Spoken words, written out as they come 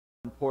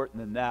important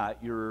than that.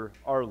 You're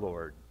our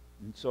Lord.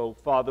 And so,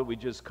 Father, we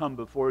just come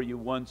before you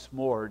once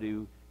more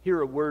to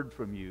hear a word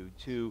from you,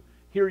 to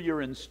hear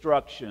your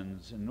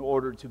instructions in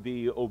order to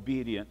be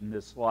obedient in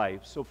this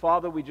life. So,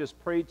 Father, we just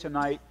pray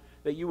tonight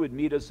that you would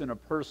meet us in a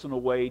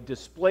personal way,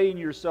 displaying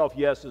yourself,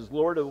 yes, as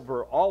Lord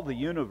over all the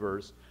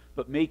universe,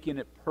 but making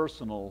it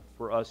personal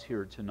for us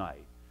here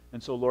tonight.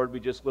 And so, Lord,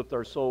 we just lift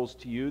our souls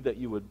to you, that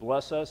you would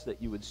bless us,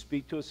 that you would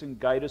speak to us and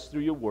guide us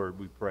through your word,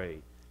 we pray.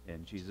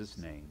 In Jesus'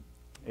 name,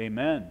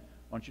 amen.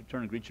 Why don't you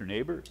turn and greet your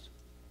neighbors?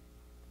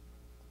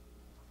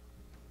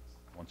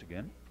 Once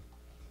again.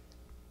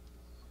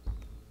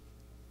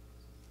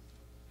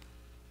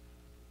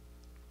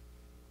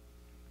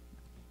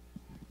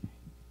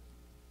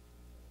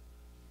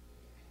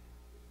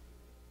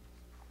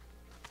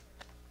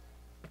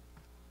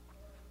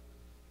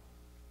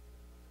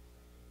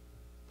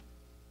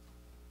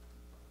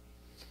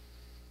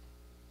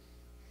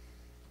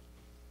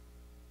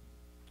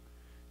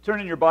 Turn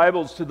in your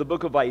Bibles to the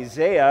book of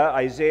Isaiah,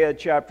 Isaiah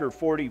chapter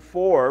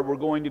 44. We're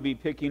going to be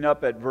picking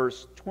up at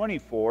verse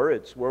 24.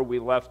 It's where we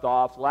left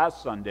off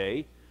last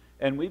Sunday.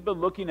 And we've been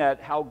looking at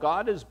how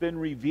God has been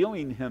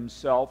revealing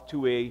himself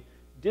to a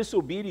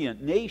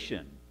disobedient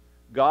nation.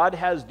 God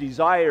has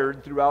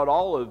desired throughout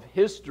all of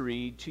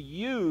history to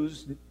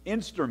use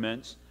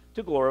instruments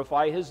to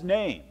glorify his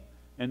name.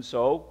 And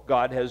so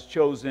God has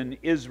chosen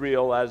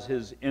Israel as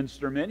his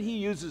instrument. He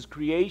uses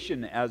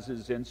creation as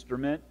his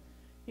instrument.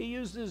 He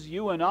uses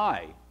you and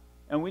I,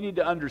 and we need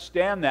to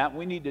understand that.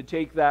 We need to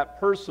take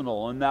that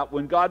personal, and that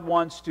when God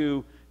wants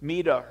to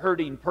meet a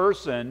hurting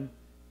person,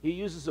 he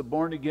uses a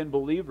born-again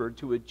believer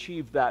to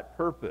achieve that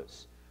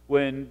purpose.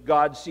 When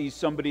God sees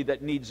somebody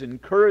that needs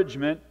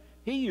encouragement,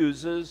 he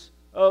uses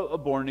a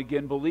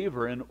born-again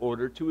believer in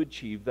order to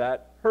achieve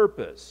that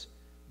purpose.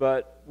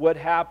 But what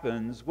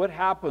happens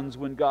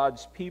when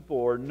God's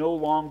people are no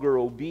longer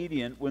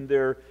obedient, when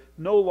they're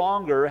no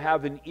longer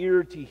have an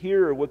ear to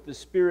hear what the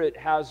Spirit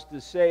has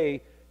to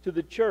say to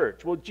the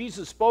church? Well,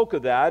 Jesus spoke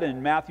of that in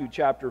Matthew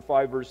chapter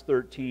 5, verse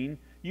 13.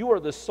 You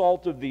are the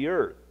salt of the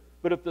earth.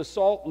 But if the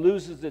salt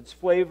loses its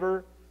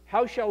flavor,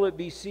 how shall it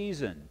be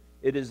seasoned?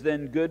 It is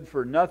then good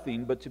for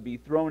nothing but to be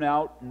thrown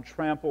out and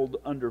trampled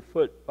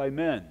underfoot by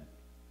men.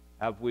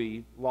 Have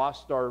we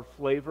lost our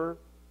flavor?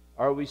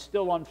 Are we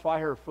still on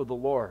fire for the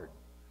Lord?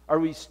 Are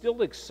we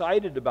still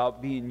excited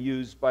about being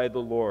used by the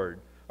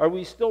Lord? Are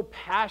we still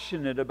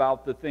passionate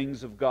about the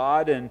things of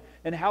God and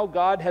how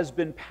God has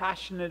been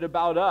passionate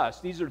about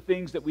us? These are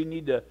things that we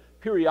need to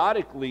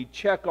periodically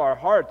check our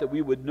heart, that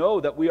we would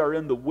know that we are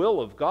in the will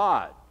of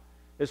God.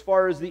 As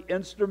far as the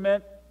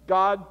instrument,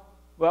 God,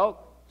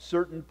 well,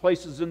 certain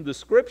places in the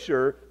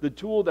Scripture, the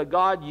tool that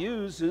God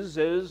uses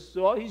is,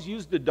 well, he's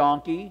used a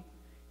donkey.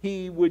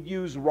 He would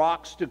use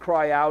rocks to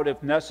cry out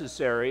if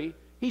necessary.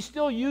 He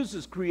still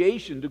uses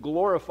creation to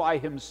glorify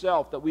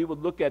himself, that we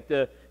would look at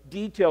the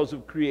details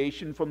of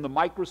creation from the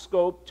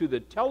microscope to the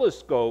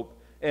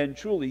telescope and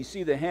truly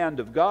see the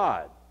hand of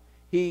God.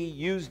 He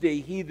used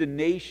a heathen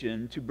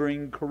nation to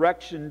bring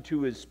correction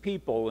to his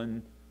people,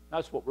 and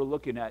that's what we're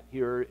looking at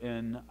here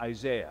in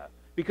Isaiah.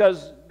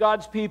 Because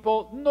God's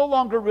people no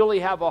longer really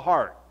have a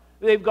heart.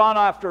 They've gone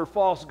after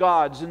false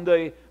gods, and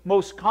the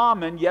most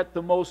common, yet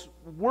the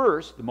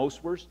worst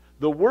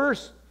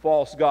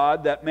false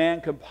god that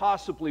man can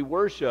possibly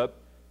worship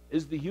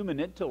is the human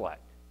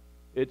intellect.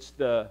 It's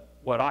the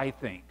what I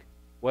think,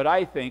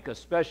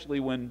 especially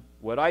when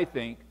what I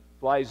think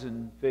flies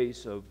in the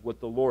face of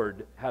what the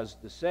Lord has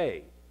to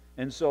say.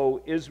 And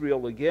so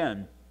Israel,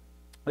 again,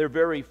 they're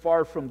very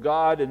far from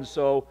God, and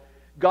so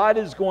God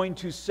is going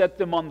to set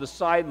them on the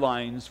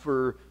sidelines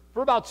for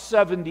about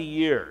 70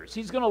 years.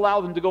 He's going to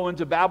allow them to go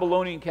into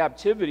Babylonian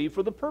captivity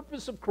for the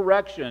purpose of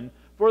correction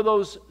for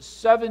those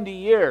 70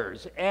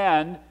 years.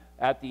 And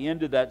at the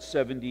end of that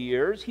 70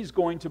 years, he's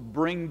going to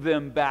bring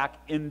them back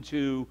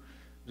into,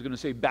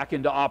 back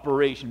into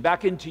operation,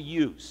 back into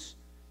use.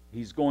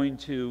 He's going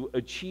to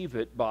achieve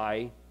it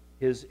by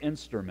his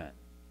instrument.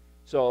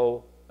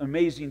 So,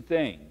 amazing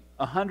thing.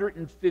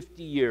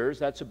 150 years,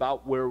 that's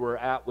about where we're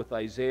at with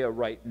Isaiah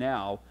right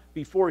now.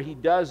 Before he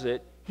does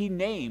it, he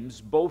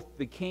names both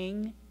the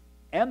king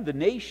and the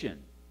nation.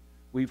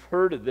 We've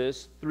heard of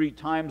this 3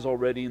 times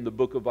already in the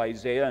book of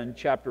Isaiah, in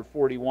chapter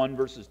 41,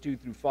 verses 2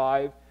 through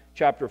 5,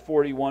 chapter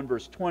 41,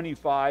 verse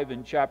 25,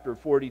 and chapter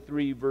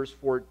 43, verse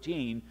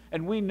 14.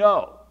 And we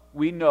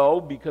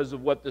know because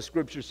of what the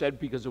Scripture said,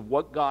 because of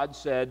what God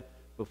said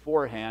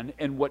beforehand,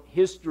 and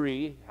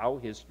how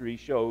history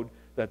showed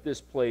that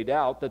this played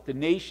out, that the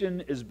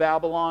nation is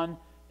Babylon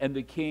and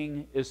the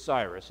king is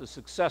Cyrus, a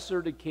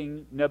successor to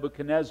King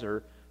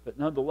Nebuchadnezzar. But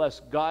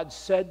nonetheless, God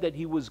said that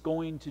he was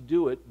going to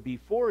do it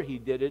before he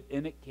did it,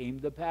 and it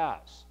came to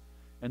pass.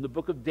 In the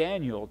book of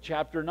Daniel,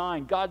 chapter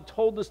 9, God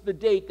told us the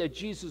date that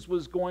Jesus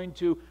was going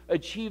to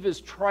achieve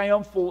his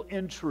triumphal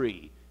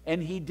entry,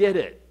 and he did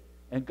it.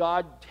 And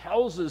God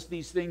tells us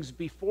these things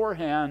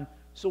beforehand,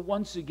 so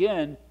once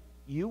again,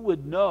 you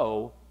would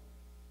know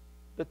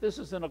that this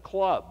isn't a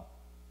club.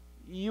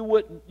 you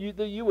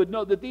would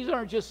know that these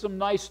aren't just some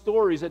nice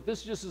stories, that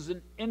this just is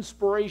an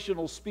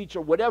inspirational speech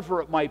or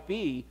whatever it might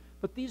be,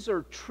 but these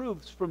are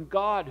truths from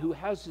God who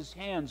has his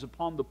hands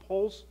upon the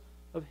pulse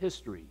of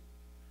history.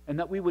 And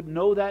that we would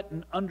know that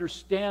and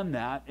understand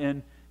that,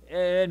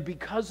 and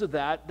because of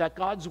that, that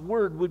God's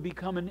Word would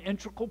become an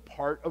integral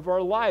part of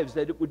our lives,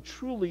 that it would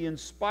truly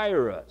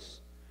inspire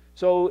us.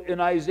 So in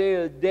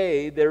Isaiah's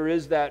day, there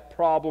is that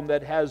problem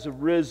that has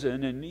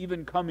arisen and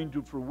even coming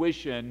to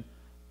fruition,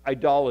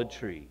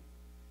 idolatry.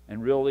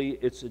 And really,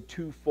 it's a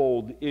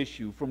twofold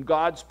issue. From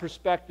God's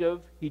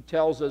perspective, he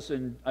tells us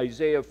in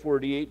Isaiah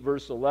 48,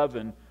 verse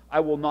 11,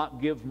 I will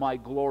not give my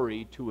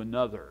glory to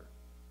another.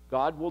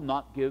 God will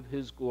not give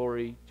his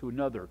glory to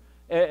another.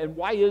 And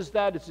why is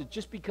that? Is it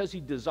just because he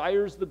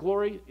desires the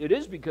glory? It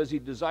is because he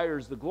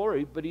desires the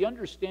glory, but he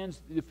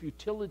understands the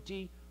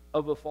futility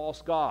of a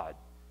false god.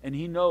 And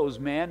he knows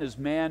man, as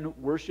man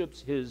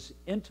worships his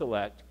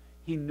intellect,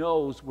 he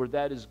knows where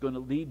that is going to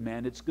lead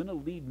man. It's going to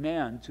lead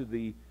man to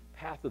the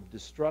path of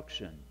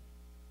destruction.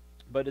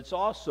 But it's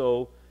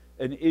also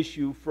an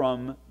issue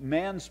from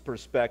man's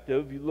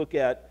perspective. You look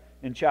at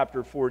in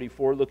chapter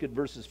 44, look at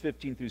verses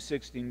 15 through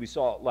 16. We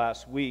saw it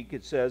last week.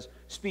 It says,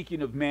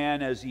 speaking of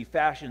man as he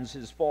fashions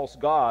his false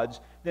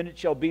gods, then it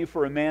shall be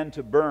for a man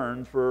to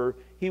burn, for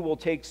he will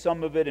take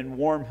some of it and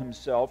warm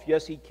himself.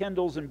 Yes, he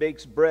kindles and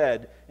bakes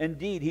bread.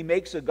 Indeed, he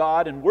makes a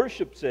god and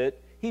worships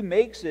it. He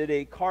makes it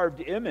a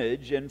carved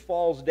image and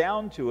falls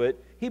down to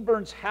it. He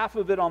burns half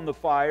of it on the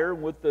fire,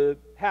 and with the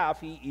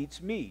half he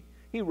eats meat.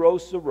 He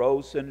roasts a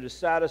roast and is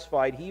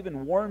satisfied. He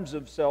even warms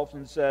himself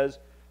and says,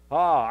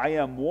 I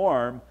am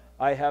warm.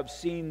 I have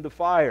seen the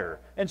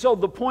fire. And so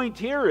the point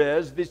here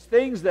is, these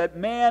things that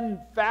man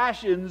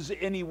fashions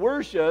and he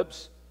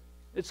worships,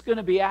 it's going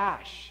to be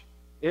ash.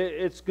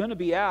 It's going to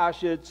be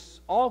ash. It's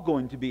all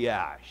going to be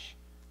ash.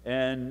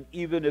 And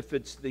even if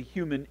it's the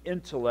human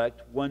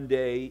intellect, one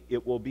day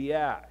it will be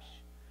ash.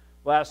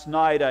 Last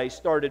night I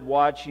started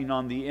watching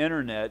on the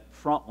internet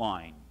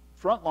Frontline.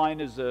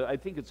 Frontline is I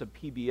think it's a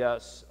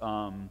PBS,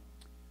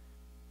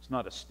 it's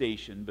not a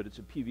station, but it's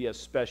a PBS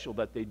special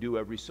that they do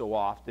every so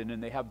often,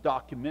 and they have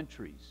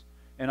documentaries.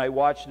 And I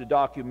watched a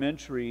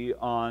documentary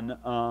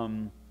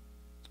on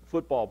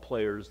football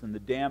players and the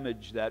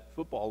damage that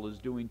football is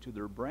doing to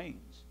their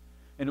brains.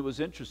 And it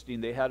was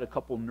interesting. They had a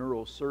couple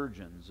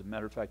neurosurgeons. As a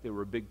matter of fact, they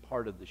were a big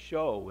part of the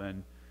show,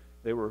 and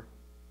they were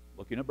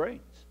looking at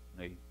brains.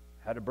 They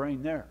had a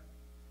brain there.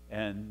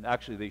 And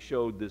actually, they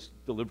showed this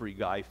delivery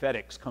guy,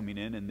 FedEx, coming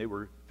in, and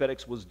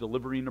FedEx was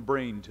delivering a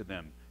brain to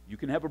them. You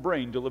can have a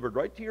brain delivered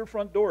right to your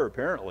front door,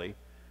 apparently.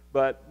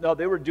 But no,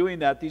 they were doing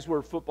that. These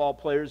were football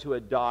players who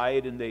had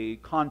died, and they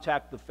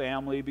contact the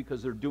family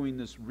because they're doing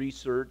this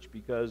research,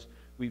 because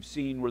we've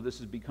seen where this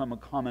has become a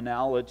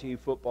commonality,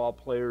 football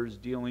players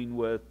dealing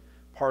with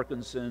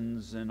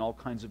Parkinson's and all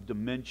kinds of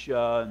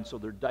dementia, and so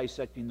they're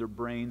dissecting their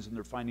brains, and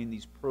they're finding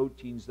these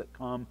proteins that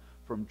come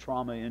from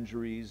trauma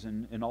injuries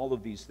and all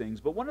of these things.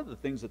 But one of the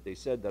things that they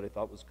said that I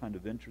thought was kind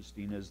of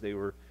interesting is they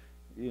were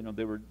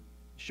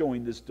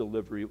showing this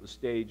delivery. It was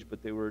staged,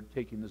 but they were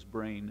taking this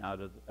brain out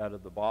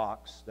of the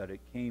box that it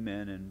came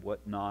in and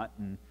whatnot,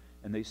 and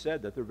they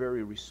said that they're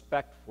very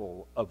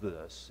respectful of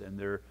this, and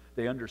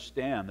they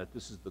understand that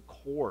this is the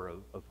core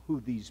of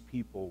who these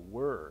people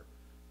were.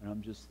 And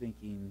I'm just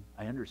thinking,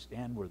 I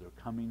understand where they're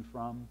coming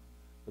from,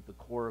 but the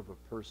core of a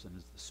person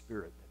is the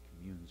spirit that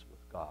communes with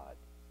God.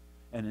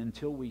 And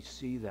until we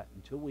see that,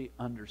 until we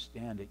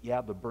understand it,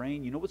 the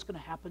brain, you know what's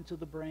going to happen to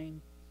the brain?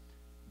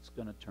 It's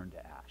going to turn to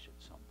ash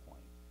at some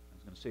point. I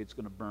was going to say it's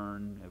going to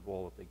burn.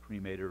 Well, if they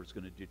cremate it, it's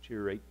going to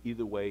deteriorate.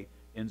 Either way,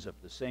 ends up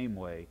the same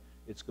way.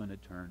 It's going to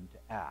turn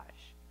to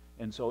ash.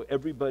 And so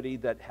everybody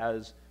that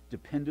has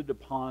depended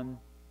upon,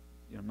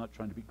 I'm not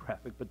trying to be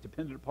graphic, but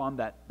depended upon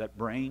that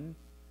brain,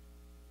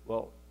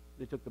 well,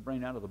 they took the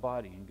brain out of the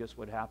body, and guess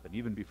what happened?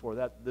 Even before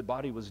that, the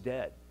body was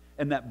dead.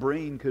 And that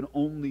brain can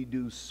only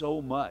do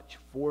so much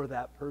for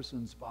that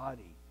person's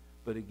body.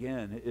 But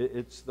again,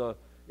 it's the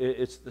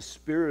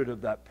spirit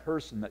of that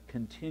person that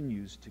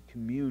continues to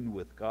commune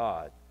with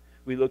God.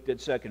 We looked at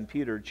 2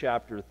 Peter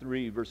chapter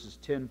 3, verses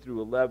 10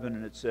 through 11,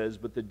 and it says,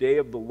 But the day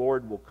of the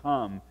Lord will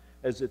come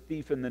as a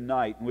thief in the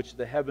night, in which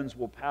the heavens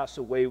will pass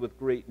away with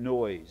great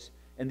noise,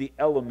 and the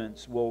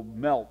elements will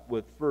melt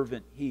with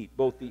fervent heat.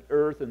 Both the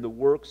earth and the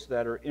works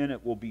that are in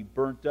it will be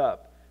burnt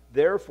up.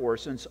 Therefore,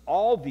 since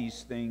all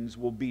these things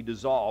will be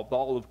dissolved,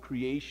 all of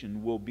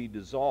creation will be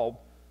dissolved,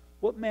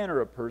 what manner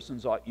of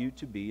persons ought you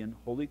to be in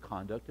holy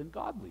conduct and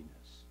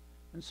godliness?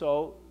 And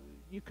so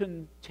you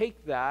can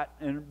take that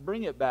and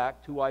bring it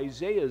back to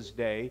Isaiah's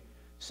day.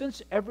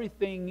 Since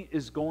everything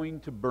is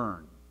going to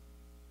burn,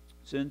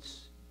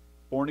 since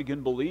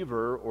born-again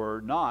believer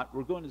or not,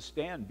 we're going to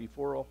stand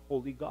before a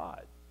holy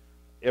God.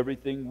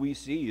 Everything we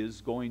see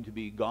is going to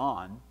be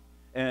gone.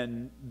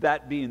 And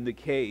that being the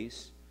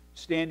case,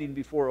 standing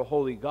before a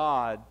holy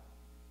God,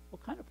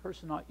 what kind of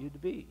person ought you to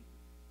be?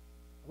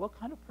 What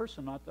kind of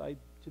person ought I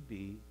to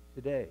be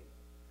today?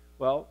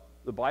 Well,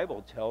 the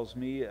Bible tells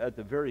me, at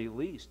the very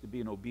least, to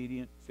be an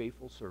obedient,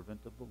 faithful servant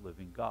of the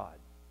living God.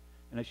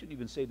 And I shouldn't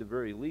even say the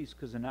very least,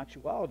 because in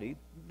actuality,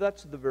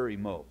 that's the very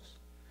most.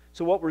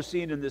 So what we're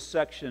seeing in this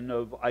section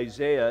of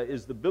Isaiah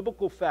is the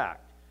biblical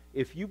fact.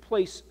 If you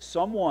place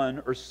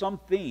someone or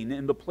something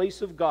in the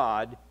place of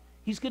God,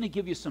 He's going to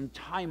give you some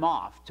time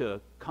off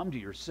to come to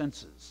your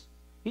senses.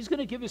 He's going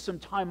to give you some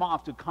time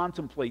off to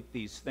contemplate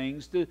these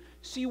things, to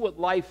see what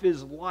life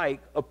is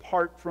like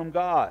apart from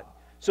God.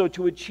 So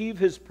to achieve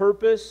His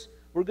purpose,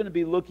 we're going to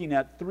be looking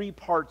at three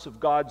parts of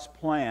God's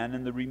plan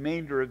in the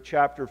remainder of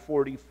chapter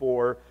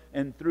 44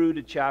 and through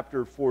to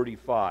chapter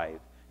 45.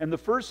 And the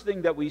first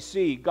thing that we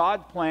see,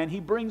 God's plan, He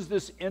brings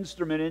this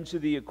instrument into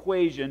the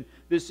equation.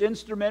 This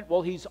instrument,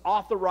 well, He's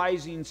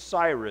authorizing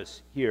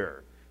Cyrus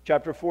here.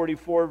 Chapter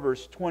 44,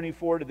 verse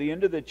 24 to the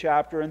end of the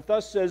chapter, and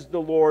thus says the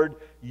Lord,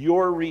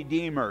 your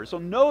Redeemer. So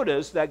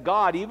notice that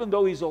God, even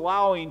though He's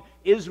allowing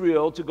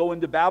Israel to go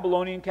into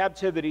Babylonian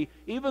captivity,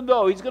 even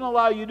though He's going to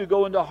allow you to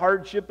go into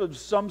hardship of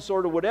some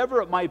sort of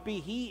whatever it might be,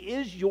 He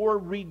is your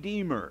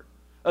Redeemer.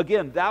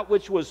 Again, that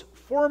which was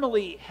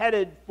formerly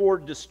headed for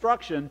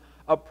destruction,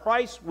 a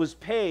price was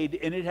paid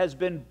and it has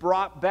been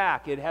brought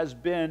back. It has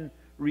been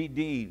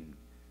redeemed.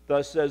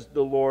 Thus says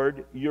the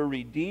Lord, your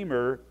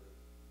Redeemer,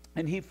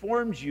 and He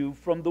forms you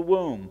from the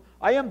womb.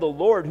 I am the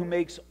Lord who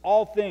makes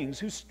all things,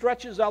 who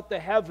stretches out the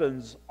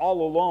heavens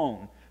all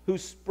alone, who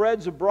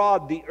spreads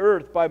abroad the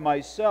earth by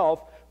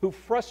myself, who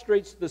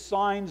frustrates the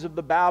signs of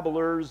the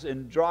babblers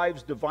and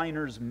drives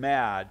diviners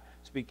mad,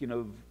 speaking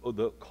of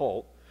the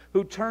occult,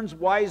 who turns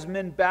wise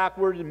men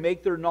backward and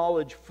make their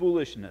knowledge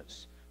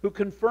foolishness, who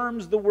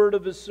confirms the word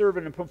of His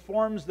servant and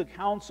performs the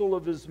counsel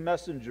of His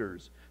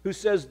messengers, who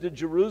says to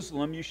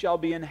Jerusalem, you shall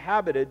be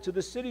inhabited, to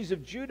the cities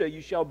of Judah you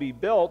shall be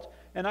built,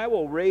 and I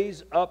will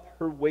raise up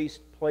her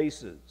waste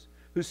places,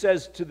 who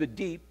says to the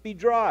deep, be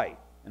dry,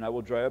 and I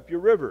will dry up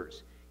your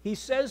rivers. He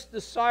says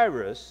to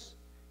Cyrus,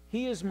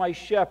 He is my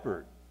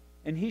shepherd,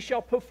 and He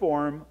shall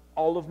perform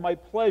all of my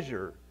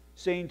pleasure,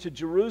 saying to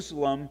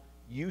Jerusalem,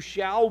 you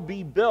shall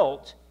be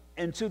built,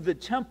 and to the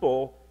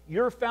temple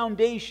your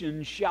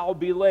foundation shall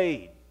be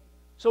laid.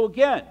 So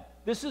again,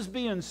 this is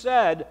being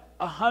said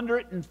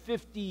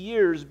 150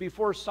 years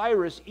before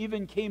Cyrus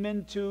even came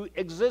into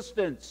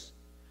existence.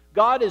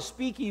 God is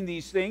speaking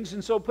these things,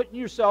 and so putting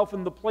yourself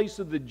in the place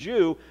of the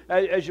Jew,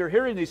 as you're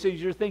hearing these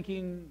things, you're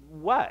thinking,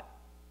 what?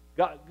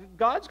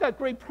 God's got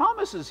great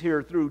promises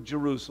here through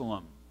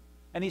Jerusalem.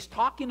 And He's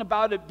talking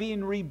about it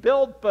being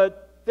rebuilt,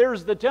 but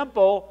there's the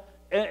temple,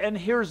 and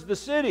here's the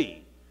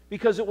city.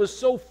 Because it was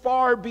so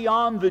far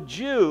beyond the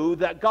Jew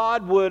that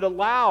God would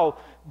allow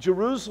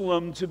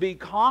Jerusalem to be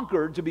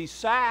conquered, to be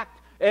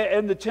sacked,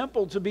 and the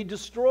temple to be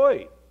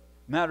destroyed.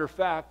 Matter of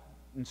fact,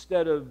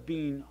 instead of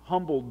being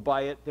humbled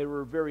by it, they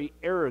were very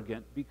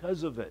arrogant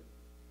because of it.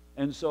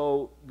 And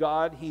so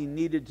God, He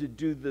needed to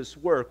do this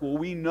work. Well,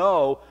 we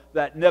know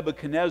that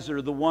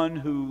Nebuchadnezzar, the one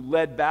who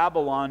led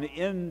Babylon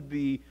in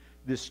the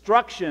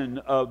destruction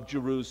of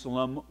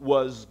Jerusalem,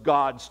 was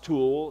God's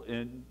tool,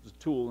 and the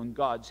tool in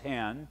God's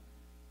hand.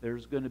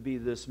 There's going to be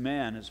this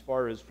man, as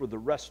far as for the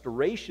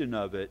restoration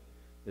of it,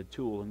 the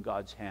tool in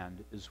God's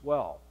hand as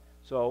well.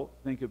 So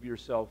think of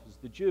yourself as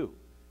the Jew.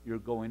 You're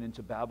going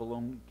into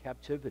Babylon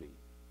captivity.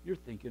 You're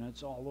thinking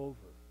it's all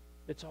over.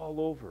 It's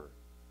all over.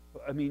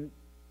 I mean,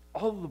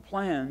 all of the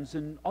plans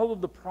and all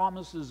of the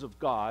promises of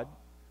God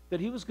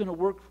that He was going to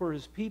work for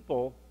His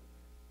people,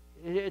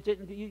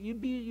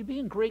 you'd be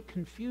in great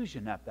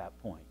confusion at that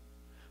point.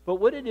 But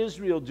what did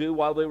Israel do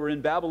while they were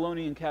in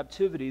Babylonian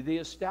captivity? They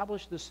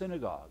established the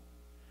synagogue.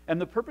 And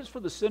the purpose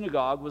for the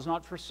synagogue was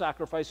not for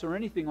sacrifice or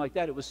anything like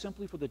that. It was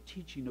simply for the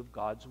teaching of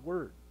God's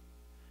word.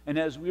 And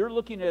as we're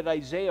looking at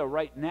Isaiah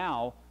right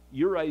now,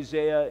 your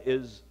Isaiah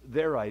is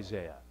their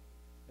Isaiah,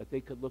 that they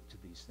could look to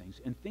these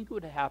things and think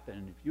what would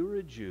happen if you were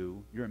a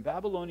Jew, you're in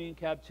Babylonian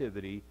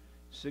captivity,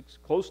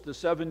 close to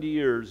 70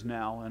 years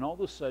now, and all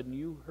of a sudden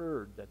you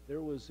heard that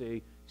there was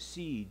a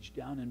siege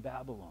down in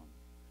Babylon.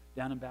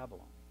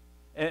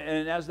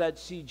 And as that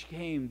siege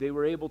came, they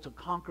were able to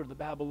conquer the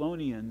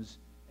Babylonians.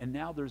 And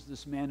now there's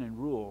this man in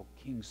rule,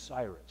 King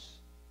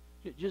Cyrus.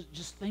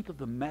 Just think of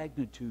the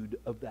magnitude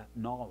of that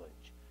knowledge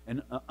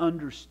and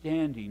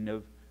understanding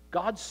of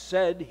God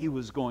said He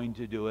was going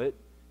to do it,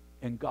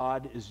 and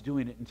God is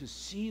doing it. And to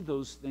see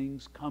those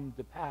things come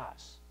to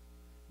pass.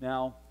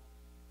 Now,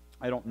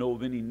 I don't know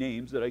of any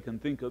names that I can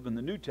think of in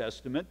the New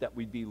Testament that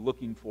we'd be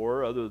looking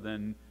for other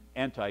than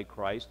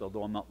Antichrist,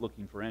 although I'm not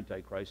looking for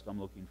Antichrist, I'm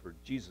looking for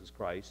Jesus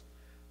Christ.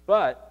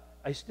 But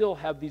I still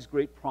have these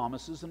great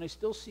promises, and I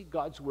still see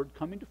God's word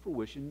coming to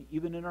fruition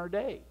even in our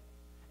day.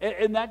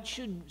 And that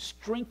should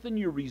strengthen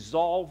your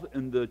resolve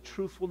in the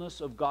truthfulness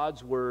of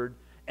God's word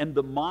and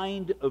the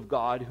mind of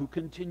God, who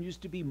continues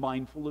to be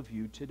mindful of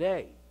you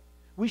today.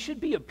 We should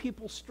be a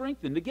people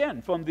strengthened.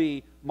 Again, from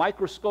the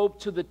microscope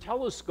to the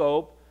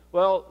telescope,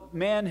 well,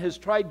 man has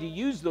tried to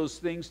use those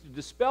things to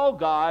dispel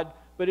God,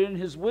 but in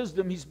his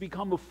wisdom he's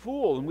become a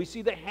fool, and we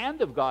see the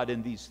hand of God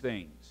in these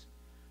things.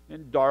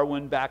 And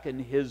Darwin, back in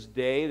his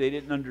day, they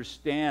didn't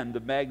understand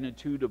the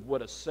magnitude of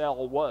what a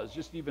cell was,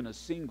 just even a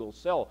single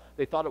cell.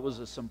 They thought it was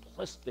a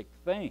simplistic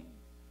thing.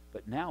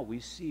 But now we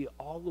see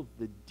all of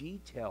the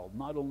detail,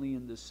 not only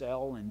in the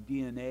cell and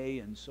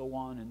DNA and so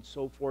on and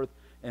so forth,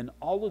 and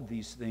all of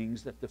these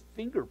things, that the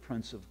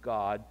fingerprints of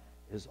God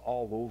is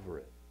all over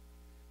it.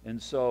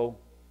 And so,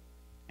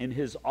 in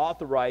his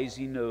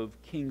authorizing of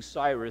King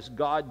Cyrus,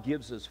 God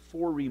gives us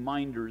 4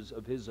 reminders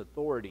of his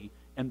authority.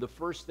 And the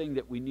first thing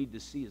that we need to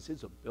see is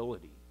his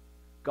ability.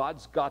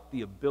 God's got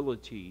the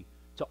ability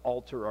to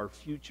alter our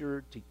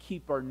future, to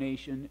keep our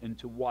nation, and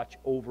to watch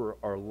over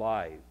our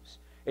lives.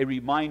 A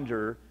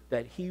reminder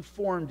that he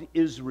formed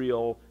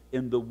Israel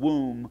in the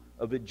womb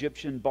of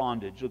Egyptian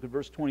bondage. Look at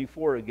verse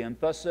 24 again.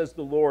 Thus says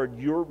the Lord,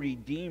 your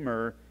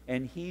Redeemer,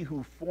 and he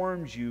who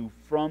formed you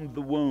from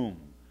the womb.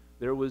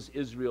 There was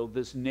Israel,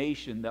 this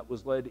nation that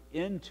was led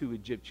into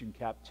Egyptian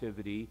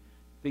captivity,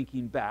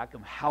 thinking back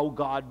of how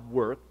God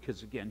worked,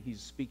 because again,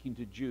 he's speaking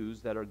to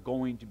Jews that are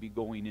going to be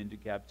going into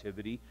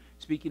captivity,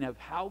 speaking of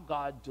how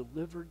God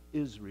delivered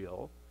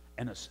Israel,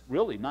 and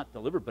really not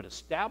delivered, but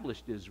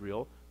established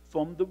Israel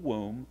from the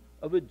womb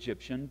of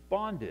Egyptian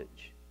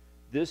bondage.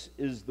 This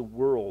is the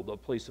world, a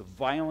place of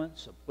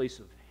violence, a place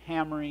of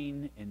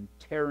hammering and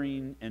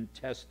tearing and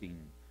testing,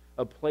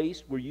 a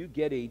place where you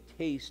get a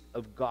taste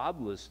of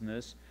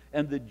godlessness,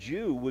 and the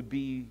Jew would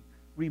be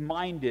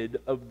reminded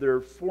of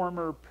their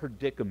former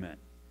predicament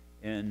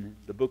in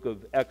the book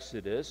of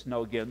Exodus.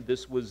 Now again,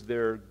 this was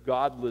their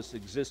godless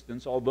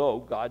existence, although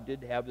God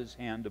did have his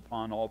hand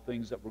upon all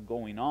things that were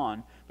going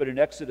on. But in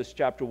Exodus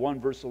chapter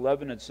 1, verse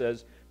 11, it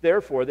says,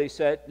 therefore they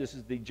set, this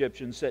is the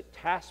Egyptians, set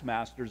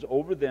taskmasters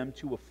over them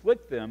to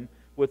afflict them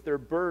with their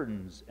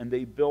burdens. And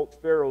they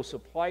built Pharaoh's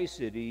supply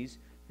cities,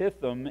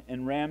 Pithom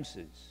and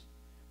Ramses.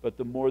 But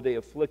the more they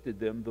afflicted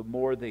them, the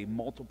more they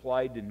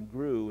multiplied and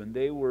grew, and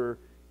they were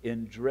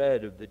in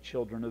dread of the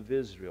children of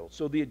Israel.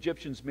 So the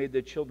Egyptians made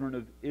the children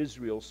of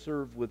Israel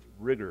serve with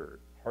rigor,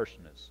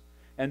 harshness.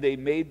 And they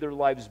made their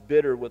lives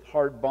bitter with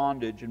hard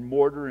bondage and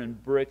mortar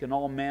and brick and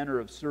all manner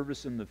of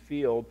service in the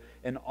field.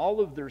 And all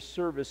of their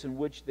service in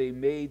which they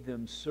made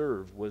them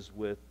serve was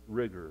with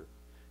rigor.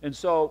 And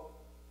so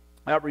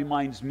that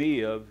reminds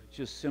me of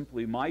just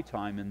simply my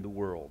time in the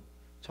world.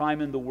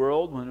 Time in the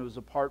world when it was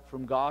apart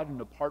from God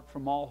and apart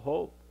from all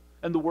hope.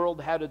 And the world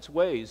had its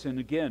ways. And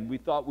again, we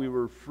thought we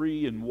were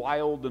free and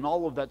wild and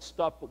all of that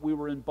stuff, but we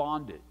were in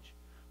bondage.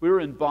 We were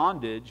in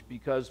bondage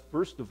because,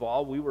 first of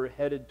all, we were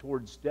headed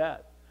towards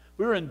death.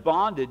 We were in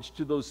bondage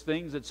to those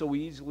things that so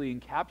easily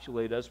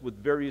encapsulate us with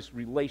various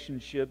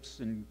relationships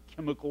and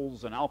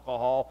chemicals and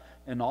alcohol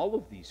and all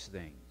of these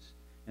things.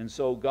 And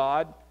so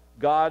God,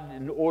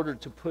 in order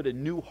to put a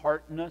new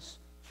heart in us,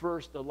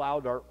 first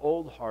allowed our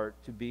old heart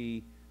to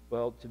be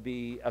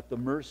at the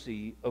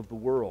mercy of the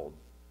world.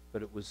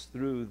 But it was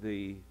through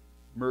the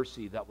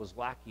mercy that was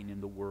lacking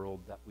in the world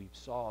that we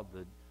saw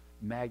the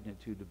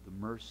magnitude of the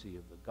mercy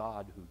of the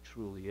God who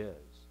truly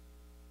is.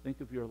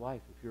 Think of your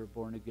life if you're a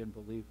born-again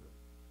believer.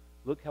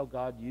 Look how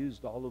God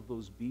used all of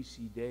those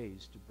BC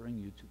days to bring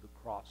you to the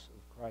cross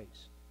of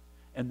Christ.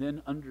 And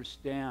then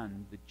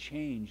understand the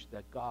change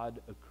that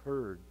God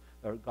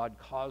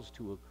caused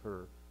to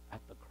occur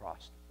at the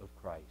cross of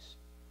Christ.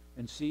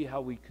 And see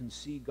how we can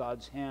see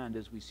God's hand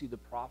as we see the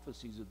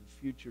prophecies of the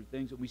future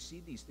things, and we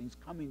see these things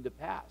coming to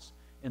pass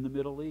in the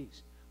Middle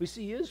East. We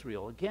see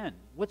Israel. Again,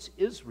 what's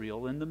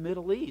Israel in the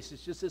Middle East?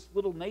 It's just this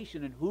little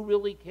nation, and who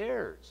really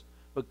cares?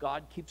 But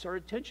God keeps our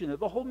attention there.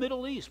 The whole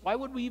Middle East, why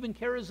would we even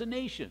care as a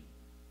nation?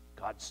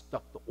 God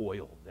stuck the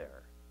oil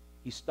there.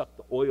 He stuck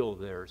the oil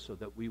there so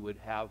that we would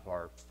have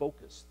our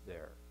focus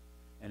there.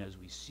 And as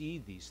we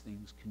see these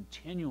things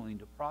continuing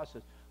to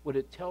process, what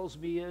it tells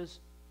me is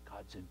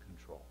God's in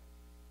control.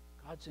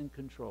 God's in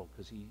control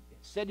because he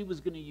said he was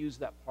going to use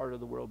that part of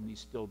the world, and he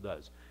still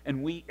does.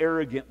 And we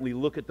arrogantly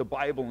look at the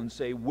Bible and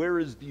say, where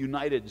is the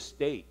United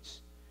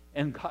States?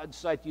 And God's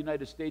sight, the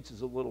United States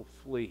is a little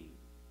flea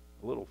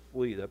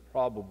that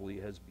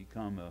probably has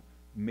become a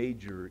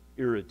major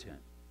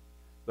irritant.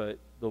 But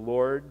the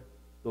Lord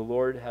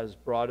has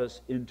brought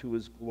us into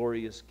his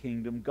glorious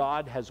kingdom.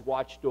 God has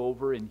watched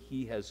over and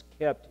he has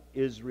kept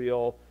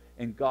Israel,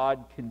 and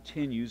God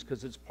continues,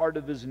 because it's part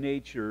of his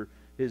nature,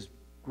 his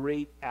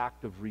great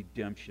act of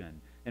redemption.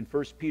 In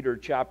 1 Peter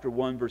chapter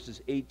 1,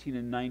 verses 18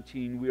 and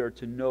 19, we are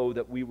to know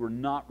that we were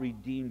not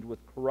redeemed with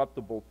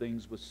corruptible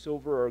things, with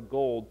silver or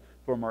gold,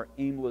 from our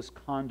aimless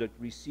conduct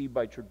received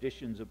by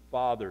traditions of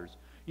fathers.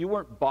 You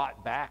weren't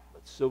bought back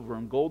with silver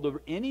and gold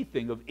or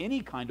anything of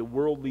any kind of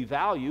worldly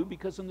value,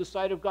 because in the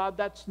sight of God,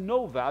 that's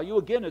no value.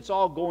 Again, it's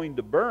all going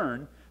to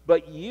burn.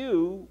 But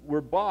you were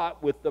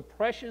bought with the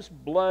precious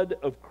blood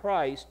of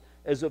Christ,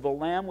 as of a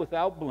lamb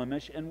without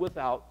blemish and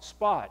without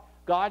spot.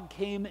 God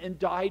came and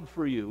died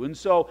for you. And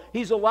so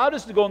he's allowed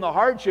us to go in the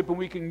hardship, and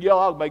we can yell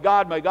out, my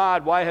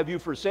God, why have you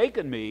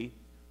forsaken me?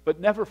 But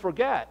never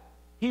forget,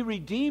 he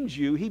redeemed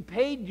you. He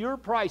paid your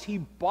price. He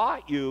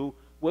bought you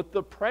with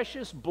the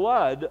precious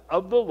blood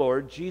of the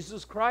Lord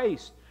Jesus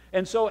Christ.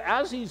 And so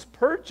as he's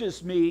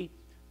purchased me,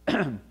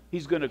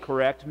 he's going to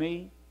correct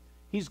me.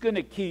 He's going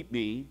to keep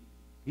me.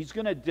 He's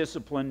going to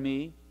discipline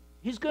me.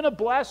 He's going to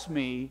bless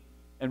me.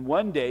 And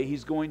one day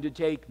he's going to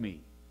take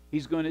me.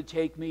 He's going to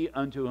take me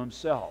unto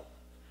himself.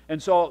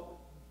 And so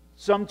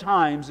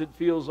sometimes it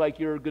feels like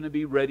you're going to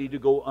be ready to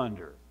go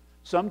under.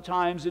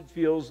 Sometimes it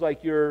feels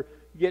like you're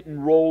getting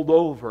rolled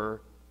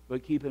over.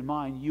 But keep in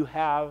mind, you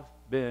have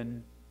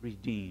been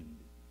redeemed.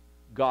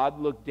 God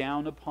looked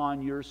down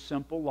upon your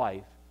simple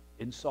life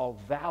and saw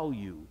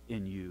value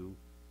in you,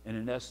 and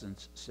in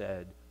essence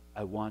said,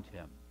 I want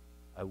him.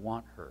 I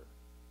want her.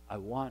 I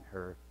want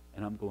her,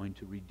 and I'm going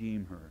to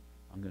redeem her.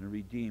 I'm going to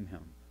redeem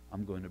him.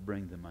 I'm going to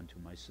bring them unto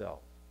myself.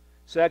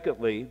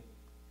 Secondly,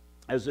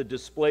 as a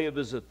display of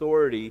his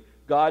authority,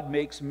 God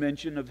makes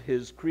mention of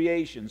his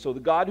creation. So the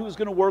God who is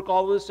going to work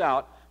all this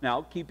out,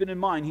 now keeping in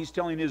mind, he's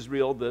telling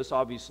Israel this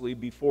obviously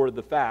before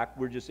the fact.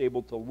 We're just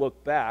able to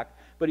look back.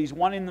 But he's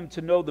wanting them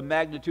to know the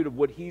magnitude of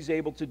what he's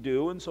able to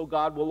do. And so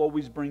God will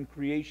always bring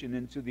creation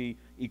into the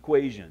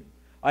equation.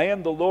 I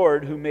am the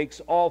Lord who makes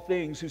all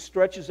things, who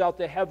stretches out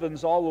the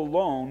heavens all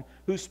alone,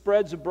 who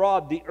spreads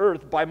abroad the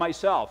earth by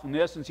myself. In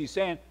essence, he's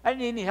saying, I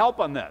didn't need any help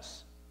on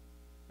this.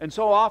 And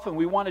so often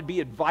we want to be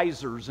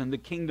advisors in the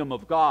kingdom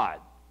of God.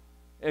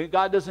 And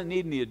God doesn't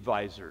need any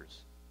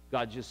advisors.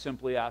 God just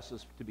simply asks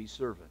us to be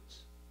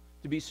servants.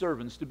 To be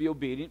servants, to be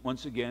obedient,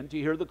 once again, to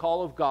hear the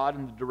call of God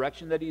in the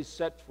direction that he's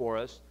set for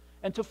us,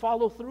 and to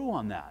follow through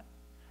on that.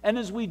 And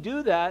as we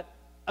do that,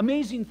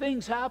 amazing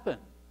things happen.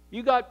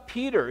 You got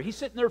Peter. He's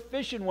sitting there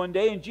fishing one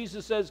day, and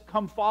Jesus says,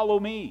 come follow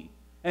me.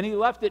 And he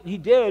left it, and he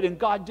did, and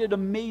God did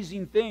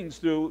amazing things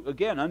through,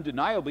 again,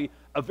 undeniably,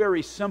 a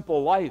very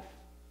simple life.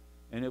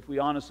 And if we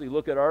honestly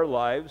look at our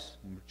lives,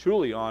 and we're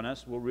truly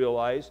honest, we'll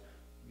realize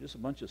we're just a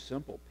bunch of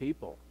simple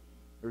people.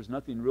 There's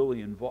nothing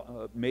really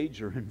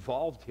major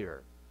involved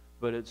here.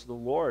 But it's the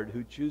Lord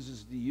who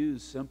chooses to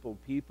use simple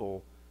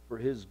people for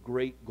his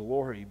great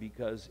glory,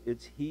 because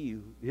it's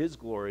his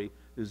glory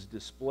is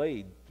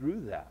displayed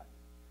through that.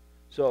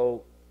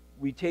 So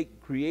we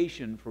take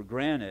creation for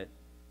granted.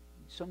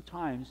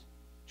 Sometimes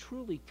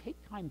truly take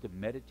time to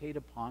meditate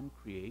upon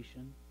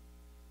creation,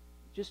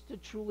 just to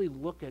truly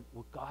look at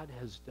what God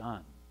has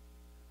done,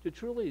 to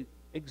truly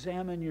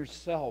examine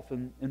yourself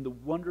and the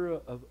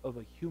wonder of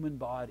a human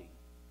body,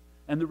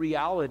 and the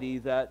reality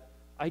that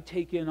I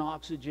take in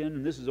oxygen,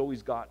 and this has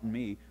always gotten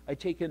me. I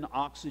take in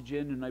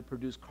oxygen and I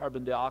produce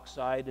carbon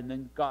dioxide, and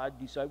then God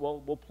decide,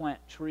 well, we'll plant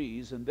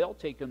trees, and they'll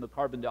take in the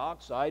carbon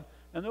dioxide,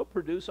 and they'll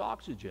produce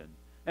oxygen.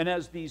 And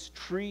as these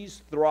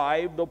trees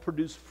thrive, they'll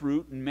produce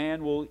fruit, and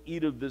man will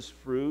eat of this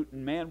fruit,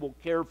 and man will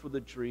care for the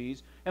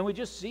trees. And we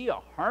just see a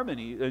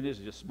harmony, and this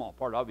is just a small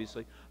part,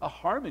 obviously, a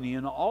harmony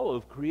in all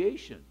of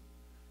creation.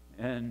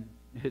 And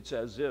it's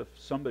as if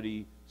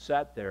somebody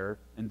sat there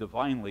and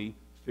divinely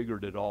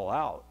figured it all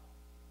out.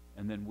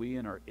 And then we,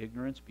 in our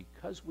ignorance,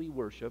 because we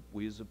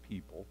as a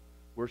people,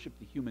 worship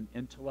the human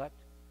intellect,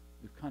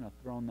 we've kind of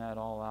thrown that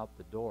all out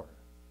the door.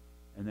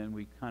 And then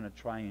we kind of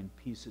try and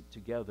piece it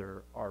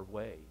together our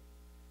way.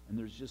 And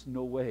there's just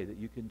no way that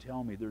you can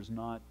tell me there's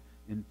not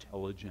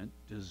intelligent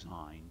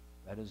design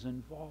that is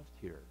involved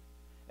here.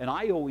 And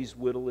I always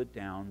whittle it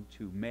down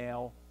to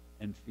male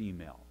and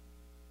female.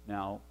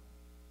 Now,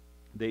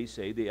 they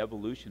say, the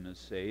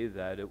evolutionists say,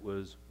 that it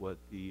was what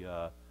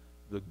the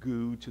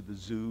goo to the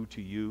zoo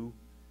to you.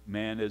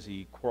 Man, as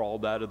he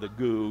crawled out of the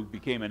goo,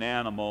 became an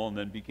animal and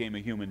then became a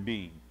human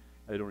being.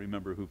 I don't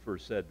remember who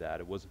first said that.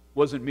 It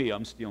wasn't me.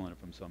 I'm stealing it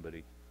from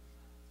somebody.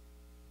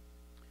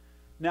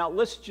 Now,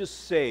 let's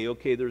just say,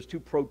 okay, there's two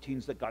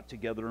proteins that got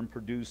together and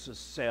produced a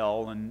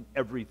cell and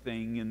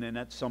everything, and then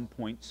at some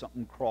point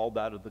something crawled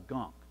out of the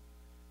gunk.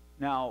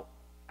 Now,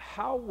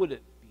 how would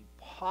it be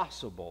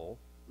possible?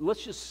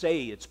 Let's just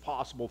say it's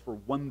possible for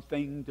one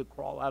thing to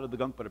crawl out of the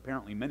gunk, but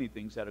apparently many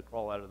things had to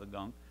crawl out of the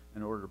gunk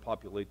in order to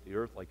populate the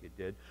earth like it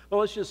did. But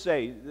let's just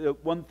say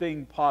one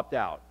thing popped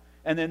out,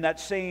 and then that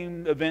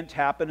same event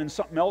happened and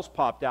something else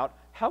popped out.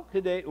 How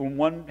could they, when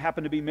one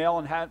happened to be male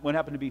and one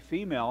happened to be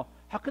female,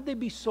 how could they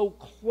be so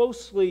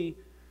closely,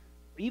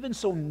 even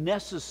so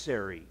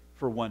necessary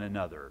for one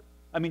another?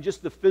 I mean,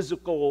 just the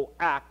physical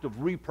act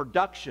of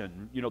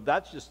reproduction,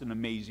 that's just an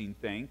amazing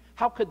thing.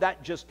 How could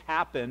that just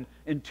happen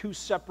in two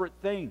separate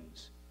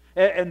things?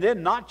 And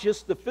then not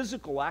just the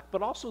physical act,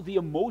 but also the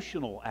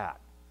emotional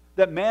act.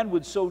 That man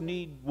would so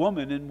need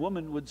woman and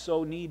woman would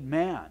so need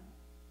man.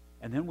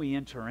 And then we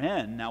enter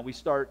in. Now we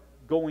start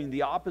going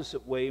the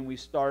opposite way, and we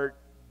start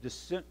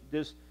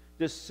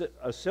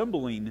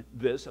disassembling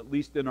this, at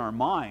least in our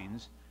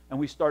minds, and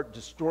we start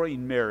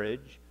destroying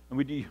marriage. And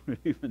we do,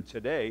 even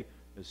today,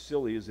 as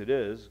silly as it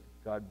is,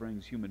 God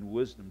brings human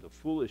wisdom to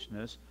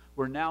foolishness.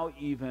 We're now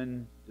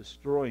even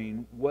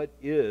destroying what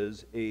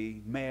is a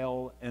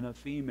male and a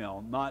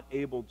female, not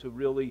able to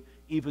really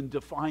even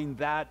define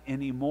that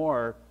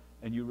anymore.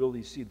 And you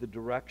really see the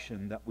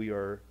direction that we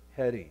are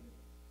heading.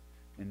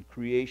 In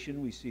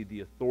creation, we see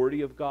the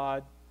authority of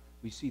God,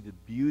 we see the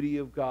beauty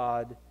of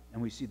God,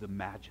 and we see the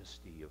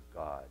majesty of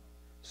God.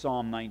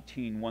 Psalm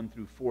 19, 1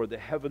 through 4, the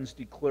heavens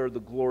declare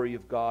the glory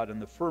of God,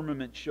 and the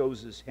firmament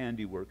shows his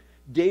handiwork.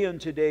 Day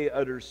unto day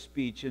utters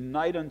speech, and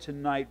night unto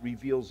night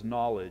reveals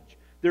knowledge.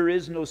 There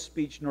is no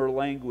speech nor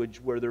language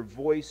where their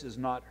voice is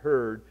not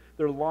heard.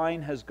 Their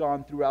line has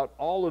gone throughout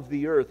all of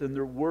the earth, and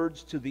their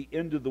words to the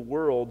end of the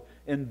world.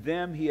 In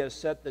them he has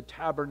set the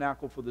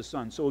tabernacle for the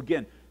sun. So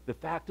again, the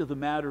fact of the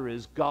matter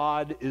is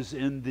God is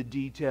in the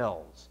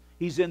details.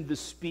 He's in the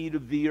speed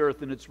of the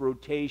earth and its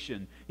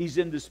rotation. He's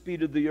in the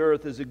speed of the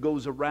earth as it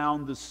goes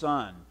around the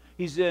sun.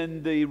 He's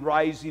in the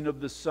rising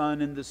of the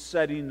sun and the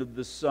setting of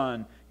the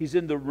sun. He's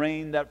in the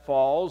rain that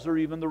falls or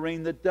even the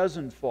rain that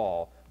doesn't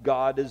fall.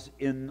 God is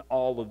in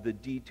all of the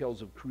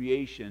details of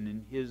creation,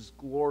 and His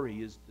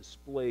glory is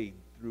displayed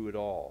through it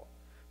all.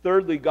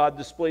 Thirdly, God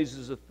displays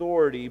His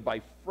authority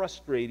by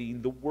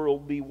frustrating the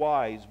worldly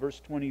wise. Verse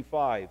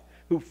 25,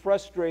 who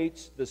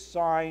frustrates the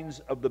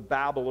signs of the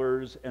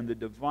babblers and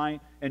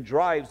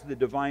drives the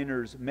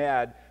diviners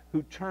mad,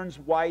 who turns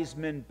wise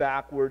men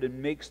backward and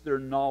makes their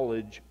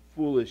knowledge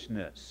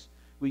foolishness.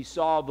 We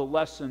saw the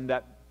lesson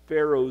that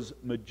Pharaoh's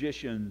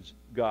magicians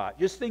got.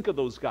 Just think of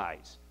those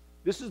guys.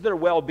 This is their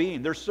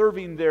well-being. They're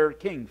serving their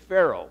king,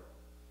 Pharaoh.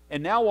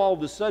 And now all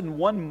of a sudden,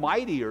 one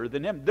mightier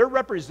than him. They're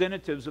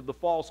representatives of the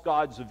false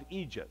gods of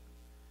Egypt.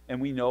 And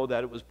we know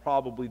that it was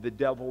probably the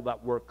devil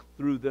that worked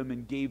through them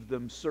and gave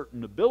them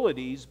certain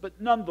abilities. But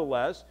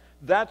nonetheless,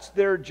 that's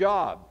their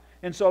job.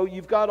 And so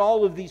you've got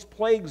all of these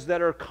plagues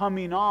that are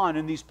coming on.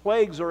 And these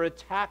plagues are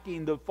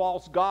attacking the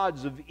false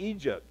gods of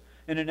Egypt.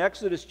 And in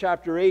Exodus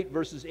chapter 8,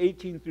 verses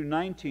 18 through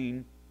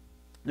 19,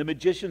 the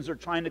magicians are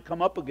trying to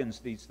come up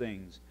against these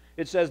things.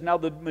 It says, now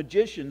the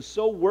magicians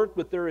so worked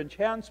with their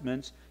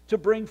enchantments to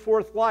bring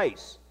forth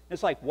lice.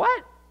 It's like,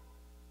 what?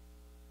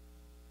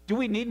 Do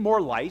we need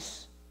more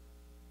lice?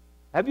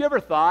 Have you ever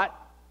thought,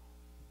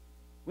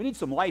 we need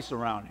some lice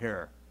around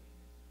here?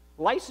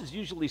 Lice is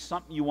usually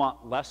something you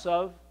want less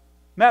of.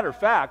 Matter of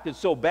fact, it's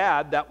so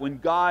bad that when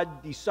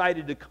God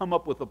decided to come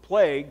up with a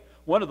plague,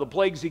 one of the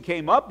plagues He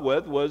came up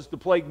with was to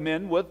plague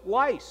men with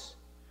lice.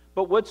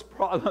 But what's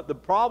the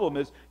problem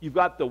is, you've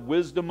got the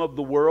wisdom of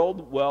the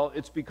world. Well,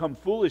 it's become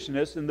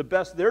foolishness, and the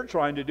best they're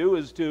trying to do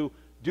is to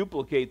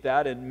duplicate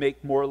that and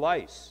make more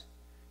lice.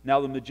 Now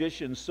the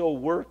magicians so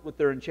worked with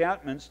their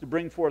enchantments to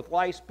bring forth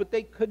lice, but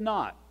they could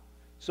not.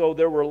 So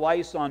there were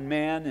lice on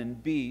man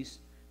and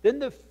beast. Then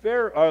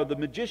the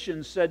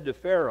magicians said to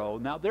Pharaoh,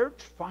 now they're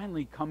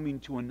finally coming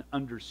to an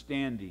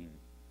understanding.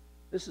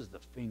 This is the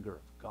finger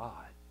of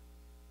God.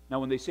 Now,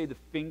 when they say the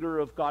finger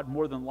of God,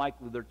 more than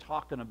likely they're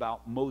talking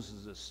about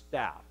Moses'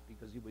 staff,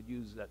 because he would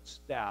use that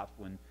staff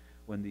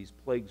when these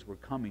plagues were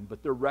coming.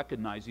 But they're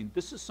recognizing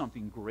this is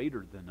something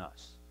greater than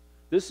us.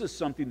 This is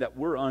something that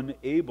we're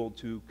unable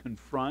to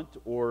confront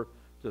or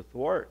to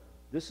thwart.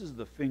 This is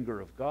the finger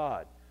of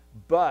God.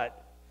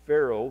 But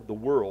Pharaoh, the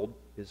world,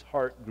 his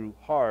heart grew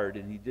hard,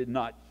 and he did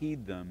not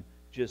heed them,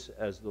 just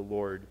as the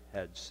Lord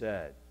had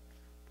said.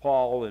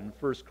 Paul in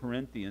 1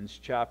 Corinthians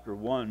chapter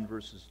 1,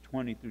 verses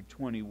 20 through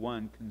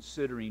 21,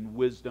 considering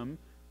wisdom.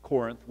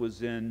 Corinth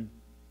was in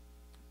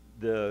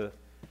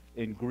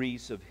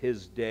Greece of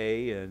his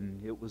day,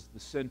 and it was the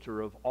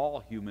center of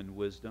all human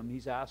wisdom.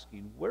 He's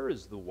asking, where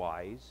is the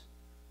wise?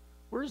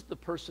 Where is the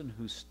person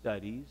who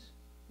studies?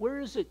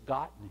 Where has it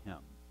gotten him?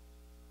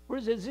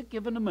 Has it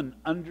given him an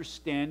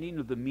understanding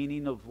of the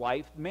meaning of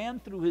life? Man,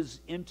 through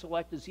his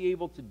intellect, is he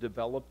able to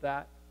develop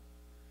that?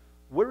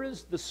 Where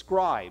is the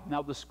scribe?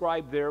 Now, the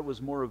scribe there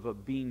was more of a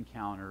bean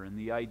counter, and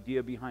the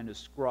idea behind a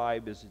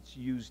scribe, as it's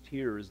used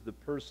here, is the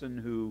person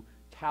who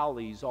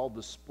tallies all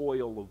the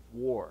spoil of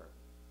war.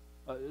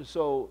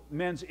 So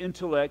man's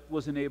intellect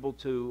wasn't able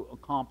to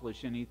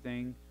accomplish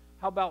anything.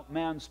 How about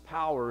man's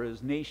power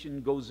as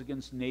nation goes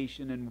against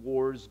nation and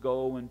wars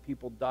go and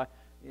people die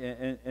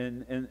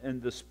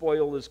and the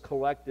spoil is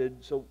collected?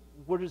 So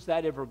where has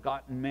that ever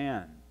gotten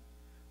man?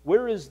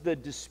 Where is the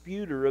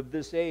disputer of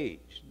this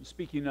age?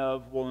 Speaking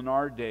of, well, in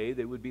our day,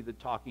 they would be the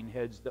talking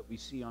heads that we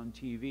see on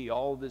TV.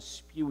 All this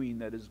spewing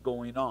that is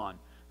going on.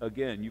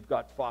 Again, you've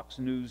got Fox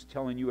News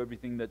telling you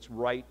everything that's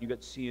right. You've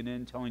got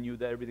CNN telling you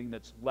that everything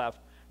that's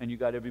left. And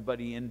you've got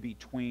everybody in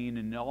between.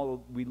 And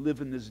we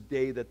live in this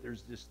day that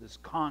there's this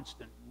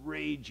constant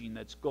raging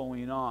that's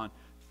going on.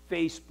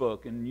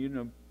 Facebook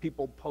and,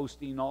 people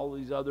posting all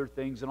these other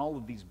things and all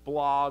of these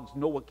blogs,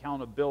 no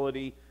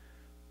accountability.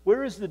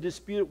 Where is the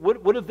dispute?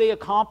 What have they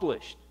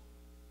accomplished?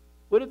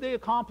 What have they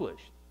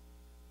accomplished?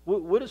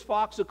 What has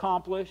Fox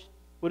accomplished?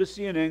 What has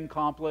CNN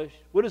accomplished?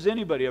 What has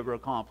anybody ever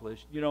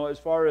accomplished, as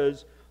far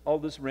as all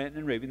this ranting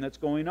and raving that's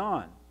going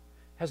on?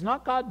 Has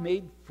not God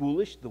made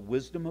foolish the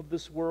wisdom of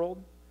this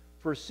world?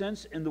 For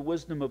since in the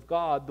wisdom of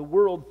God, the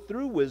world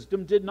through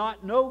wisdom did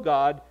not know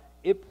God,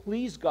 it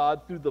pleased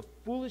God through the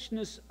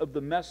foolishness of the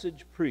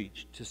message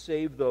preached to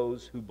save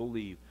those who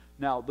believe.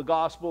 Now, the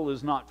gospel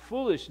is not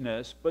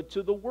foolishness, but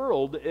to the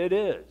world it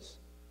is.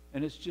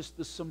 And it's just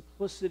the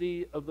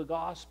simplicity of the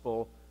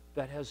gospel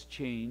that has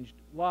changed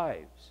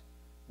lives.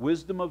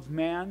 Wisdom of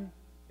man,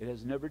 it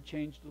has never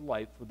changed a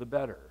life for the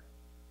better.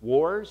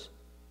 Wars,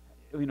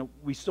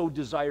 we so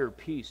desire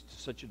peace to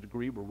such a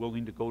degree we're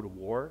willing to go to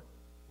war.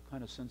 What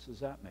kind of sense does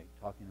that make?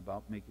 Talking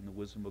about making the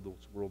wisdom of this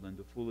world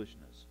into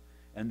foolishness.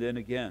 And then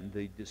again,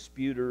 the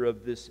disputer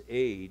of this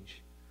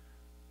age,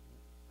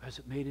 has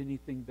it made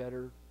anything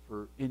better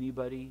for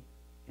anybody,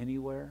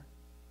 anywhere?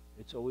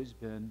 It's always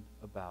been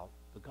about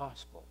the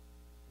gospel.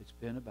 It's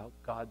been about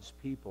God's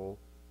people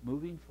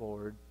moving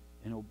forward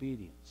in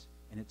obedience.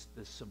 And it's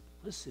the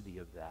simplicity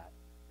of that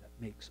that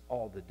makes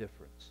all the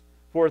difference.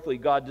 Fourthly,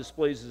 God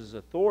displays his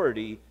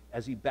authority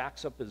as he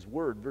backs up his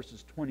word,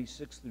 verses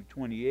 26 through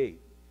 28.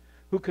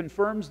 Who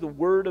confirms the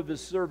word of his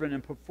servant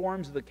and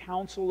performs the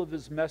counsel of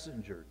his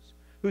messengers.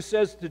 Who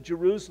says to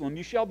Jerusalem,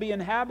 you shall be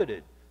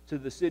inhabited. To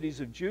the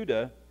cities of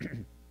Judah,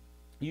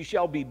 you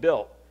shall be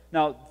built.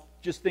 Now,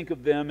 just think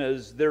of them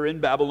as they're in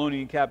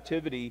Babylonian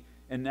captivity,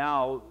 and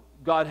now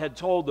God had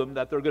told them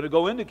that they're going to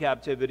go into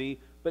captivity,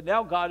 but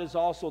now God is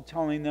also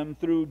telling them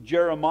through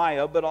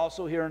Jeremiah, but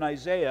also here in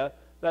Isaiah,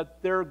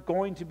 that they're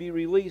going to be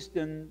released,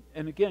 and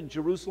again,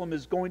 Jerusalem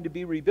is going to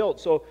be rebuilt.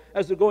 So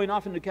as they're going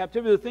off into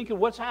captivity, they're thinking,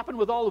 what's happened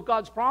with all of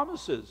God's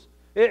promises?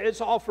 It's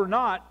all for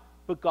naught,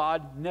 but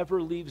God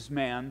never leaves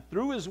man,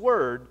 through his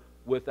word,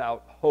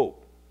 without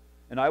hope.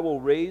 And I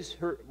will raise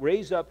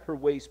up her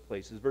waste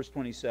places, verse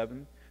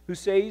 27, who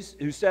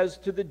says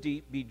to the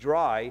deep, be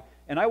dry,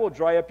 and I will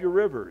dry up your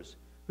rivers.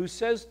 Who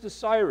says to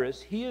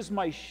Cyrus, he is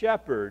my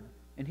shepherd,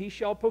 and he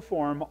shall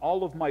perform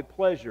all of my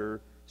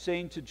pleasure,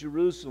 saying to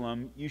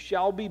Jerusalem, you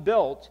shall be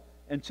built,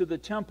 and to the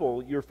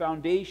temple your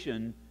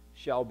foundation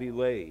shall be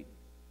laid.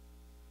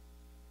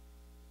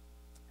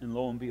 And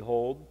lo and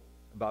behold,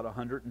 about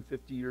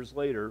 150 years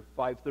later,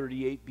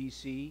 538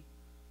 BC,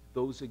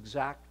 those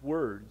exact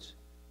words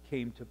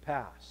came to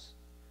pass.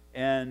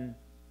 And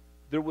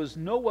there was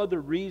no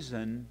other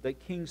reason that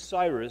King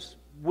Cyrus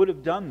would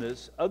have done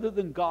this other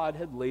than God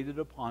had laid it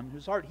upon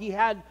his heart. He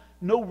had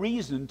no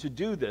reason to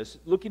do this.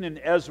 Looking in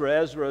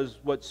Ezra is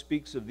what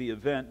speaks of the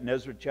event in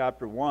Ezra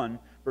chapter 1,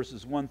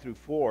 verses 1 through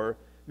 4.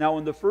 Now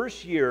in the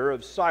first year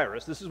of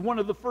Cyrus, this is one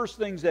of the first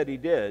things that he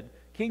did,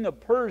 king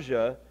of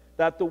Persia,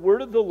 that the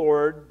word of the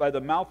Lord by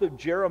the mouth of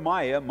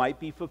Jeremiah might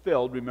be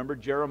fulfilled. Remember,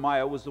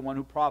 Jeremiah was the one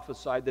who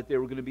prophesied that they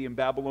were going to be in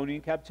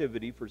Babylonian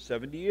captivity for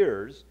 70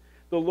 years.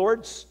 The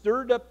Lord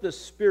stirred up the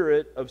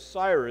spirit of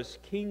Cyrus,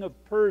 king of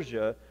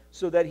Persia,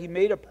 so that he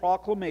made a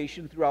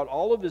proclamation throughout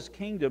all of his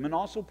kingdom and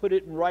also put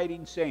it in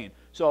writing, saying,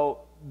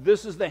 so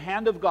this is the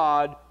hand of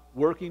God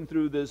working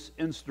through this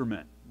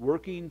instrument,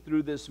 working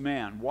through this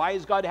man. Why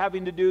is God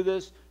having to do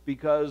this?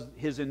 Because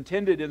his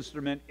intended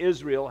instrument,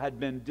 Israel, had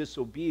been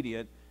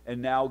disobedient,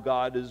 and now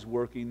God is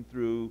working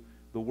through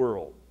the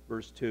world.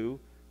 Verse 2,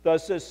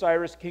 thus says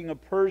Cyrus, king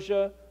of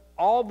Persia,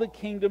 all the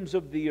kingdoms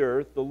of the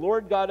earth, the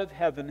Lord God of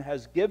heaven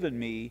has given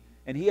me,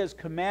 and he has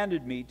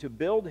commanded me to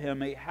build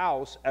him a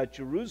house at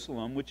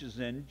Jerusalem, which is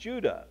in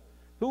Judah.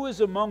 Who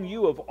is among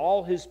you of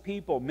all his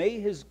people?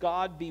 May his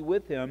God be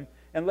with him,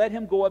 and let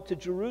him go up to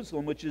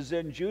Jerusalem, which is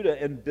in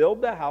Judah, and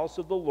build the house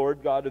of the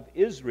Lord God of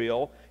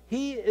Israel.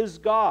 He is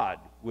God,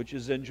 which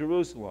is in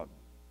Jerusalem.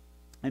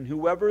 And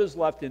whoever is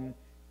left in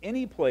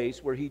any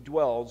place where he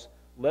dwells,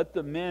 let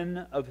the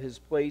men of his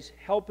place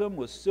help him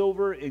with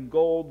silver and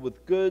gold,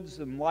 with goods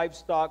and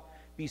livestock,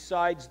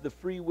 besides the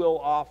free will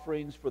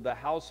offerings for the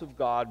house of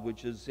God,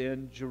 which is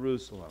in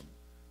Jerusalem.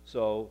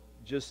 So,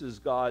 just as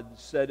God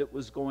said it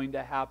was going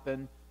to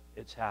happen,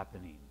 it's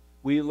happening.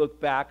 We look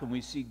back and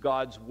we see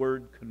God's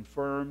word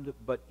confirmed,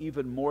 but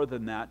even more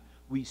than that,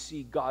 we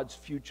see God's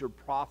future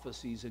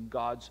prophecies and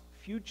God's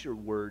future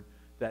word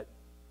that,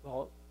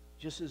 well,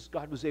 just as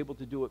God was able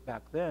to do it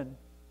back then,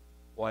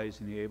 why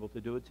isn't he able to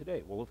do it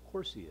today? Well, of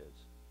course he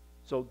is.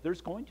 So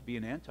there's going to be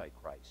an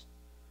Antichrist.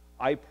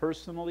 I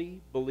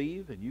personally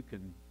believe, and you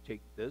can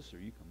take this or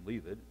you can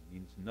leave it, it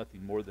means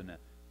nothing more than a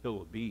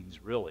hill of beans,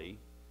 really,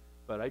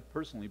 but I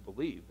personally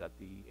believe that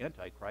the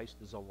Antichrist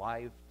is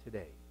alive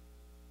today.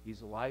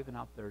 He's alive and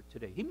out there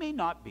today. He may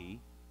not be,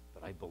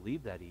 but I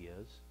believe that he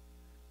is.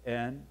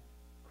 And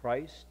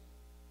Christ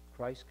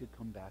could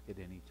come back at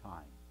any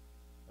time.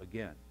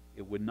 Again,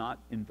 it would not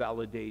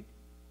invalidate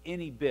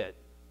any bit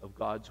of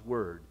God's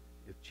word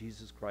if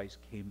Jesus Christ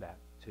came back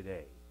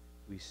today.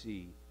 We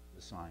see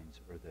the signs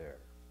are there.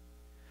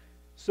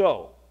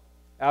 So,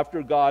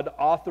 after God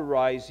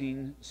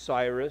authorizing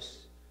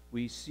Cyrus,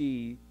 we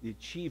see the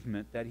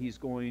achievement that he's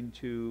going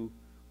to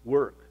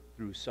work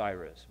through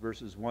Cyrus.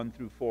 Verses 1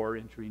 through 4,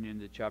 entering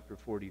into chapter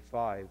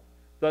 45.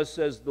 Thus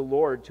says the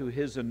Lord to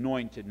his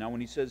anointed. Now,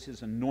 when he says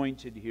his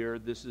anointed here,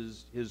 this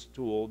is his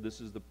tool. This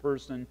is the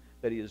person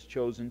that he has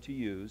chosen to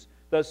use.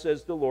 Thus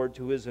says the Lord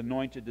to his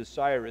anointed, to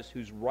Cyrus,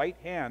 whose right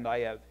hand I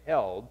have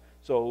held.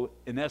 So,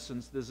 in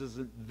essence, this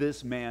isn't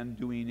this man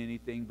doing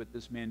anything, but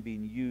this man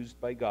being used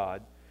by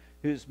God.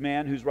 His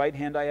man whose right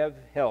hand I have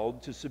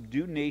held, to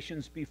subdue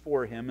nations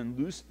before him, and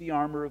loose the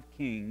armor of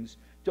kings,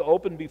 to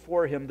open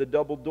before him the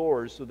double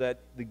doors, so that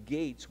the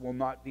gates will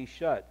not be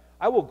shut.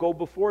 I will go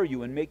before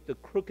you and make the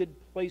crooked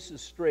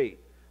places straight.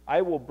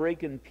 I will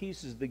break in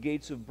pieces the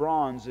gates of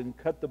bronze and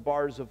cut the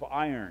bars of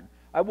iron.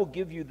 I will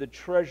give you the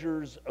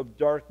treasures of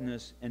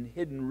darkness and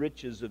hidden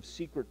riches of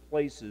secret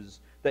places,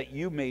 that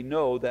you may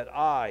know that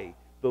I,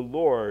 the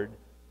Lord,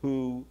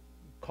 who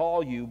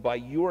call you by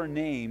your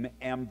name,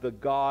 am the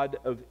God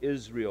of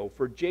Israel.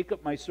 For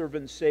Jacob my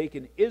servant's sake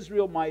and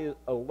Israel my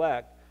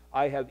elect,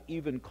 I have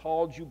even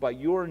called you by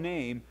your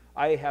name.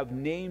 I have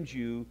named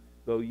you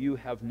though you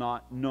have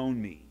not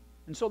known me.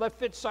 And so that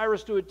fits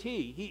Cyrus to a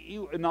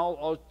T. And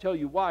I'll tell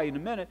you why in a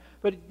minute.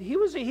 But he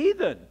was a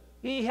heathen.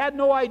 He had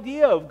no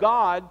idea of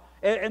God.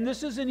 And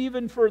this isn't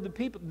even for the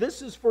people.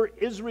 This is for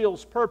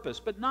Israel's purpose.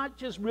 But not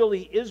just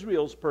really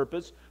Israel's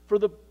purpose, for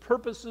the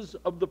purposes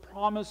of the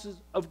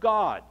promises of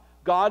God.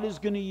 God is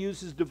going to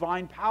use His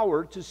divine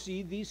power to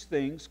see these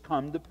things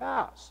come to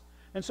pass.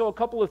 And so a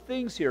couple of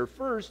things here.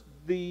 First,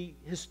 the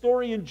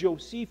historian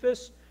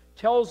Josephus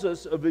tells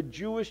us of a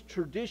Jewish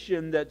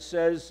tradition that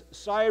says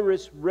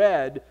Cyrus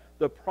read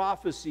the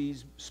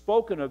prophecies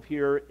spoken of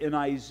here in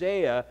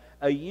Isaiah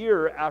a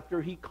year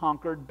after he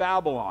conquered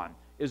Babylon.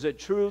 Is it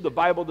true? The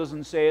Bible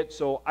doesn't say it,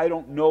 so I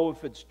don't know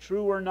if it's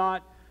true or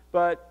not,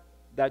 but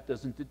that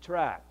doesn't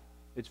detract.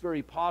 It's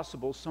very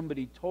possible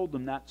somebody told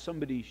him that,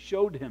 somebody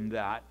showed him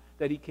that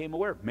he came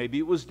aware. Maybe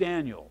it was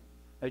Daniel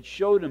that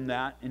showed him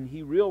that, and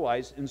he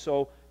realized. And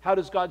so how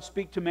does God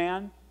speak to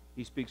man?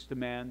 He speaks to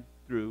man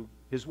through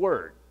His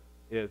Word.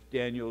 If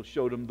Daniel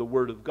showed him the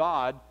Word of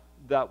God,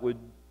 that would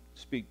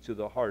speak to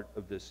the heart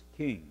of this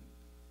king.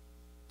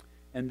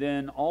 And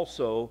then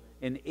also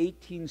in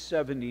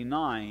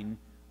 1879,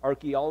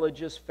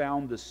 archaeologists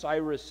found the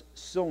Cyrus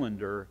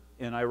cylinder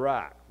in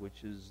Iraq,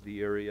 which is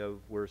the area of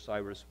where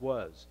Cyrus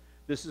was.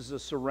 This is a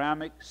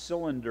ceramic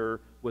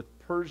cylinder with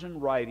Persian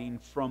writing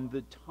from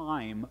the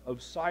time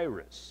of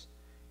Cyrus.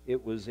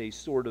 It was a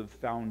sort of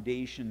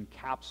foundation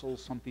capsule,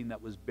 something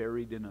that was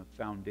buried in a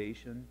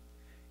foundation.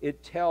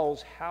 It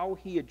tells how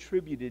he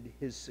attributed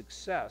his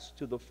success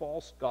to the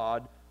false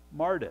god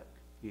Marduk.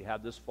 He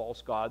had this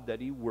false god that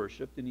he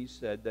worshipped, and he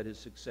said that his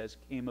success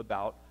came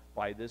about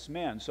by this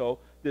man. So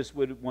this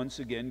would once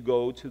again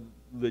go to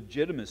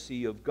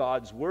legitimacy of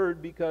God's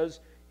word, because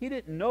he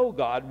didn't know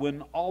God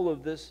when all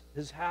of this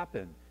has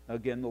happened.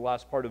 Again, the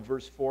last part of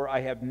verse 4,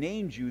 I have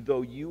named you,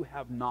 though you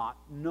have not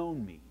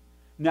known me.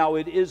 Now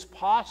it is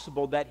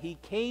possible that he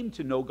came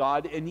to know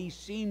God, and he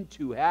seemed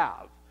to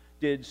have.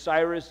 Did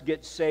Cyrus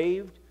get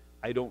saved?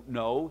 I don't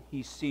know.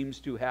 He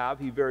seems to have.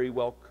 He very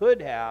well could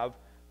have,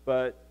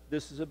 but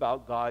this is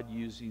about God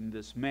using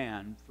this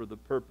man for the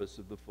purpose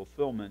of the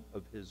fulfillment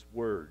of His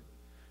word.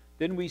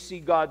 Then we see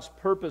God's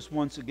purpose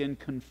once again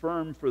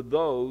confirmed for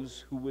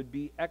those who would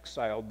be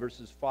exiled,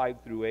 verses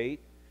 5 through 8.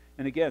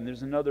 And again,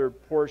 there's another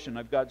portion.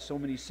 I've got so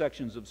many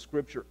sections of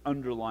Scripture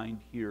underlined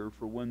here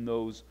for when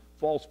those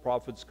false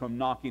prophets come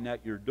knocking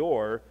at your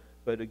door.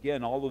 But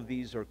again, all of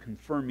these are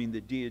confirming the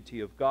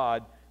deity of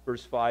God.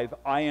 Verse 5,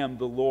 I am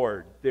the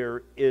Lord,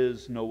 there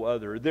is no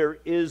other. There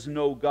is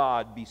no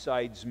God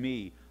besides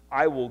me.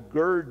 I will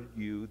gird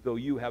you, though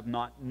you have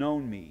not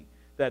known me,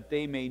 that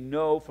they may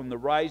know from the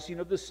rising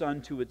of the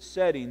sun to its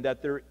setting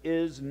that there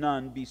is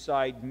none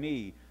beside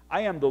me.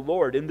 I am the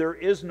Lord, and there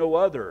is no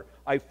other.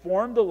 I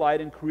form the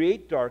light and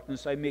create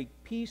darkness. I make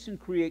peace and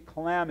create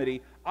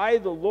calamity. I,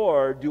 the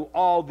Lord, do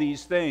all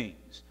these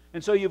things.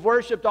 And so you've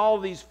worshipped all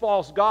of these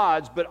false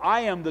gods, but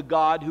I am the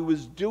God who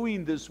is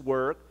doing this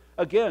work,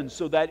 again,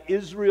 so that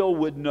Israel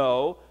would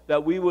know,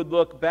 that we would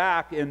look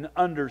back and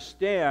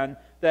understand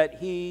that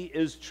He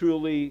is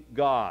truly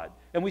God.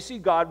 And we see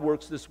God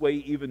works this way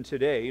even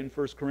today. In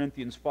 1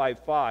 Corinthians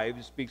 5:5,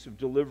 it speaks of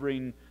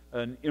delivering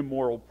an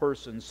immoral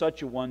person,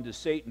 such a one, to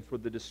Satan for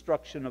the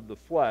destruction of the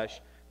flesh,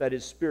 that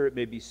his spirit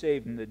may be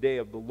saved in the day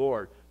of the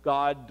Lord.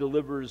 God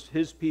delivers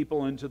His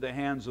people into the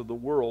hands of the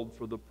world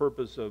for the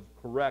purpose of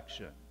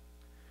correction.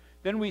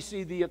 Then we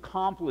see the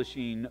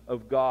accomplishing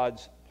of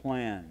God's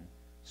plan.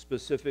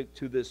 Specific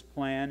to this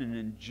plan, and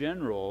in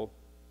general,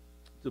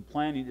 the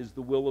planning is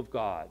the will of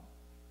God.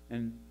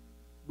 And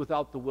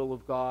without the will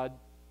of God,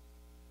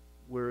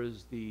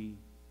 where's the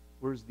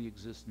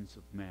existence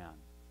of man?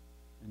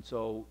 And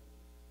so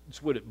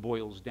it's what it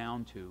boils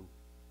down to.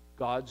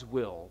 God's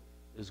will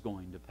is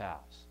going to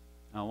pass.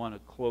 Now, I want to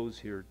close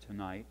here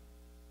tonight.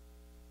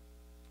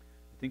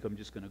 I think I'm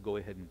just going to go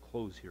ahead and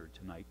close here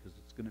tonight, because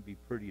it's going to be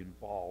pretty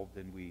involved,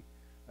 and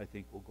I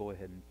think we'll go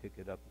ahead and pick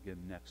it up again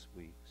next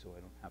week, so I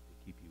don't have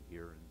to keep you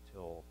here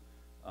until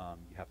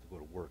you have to go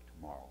to work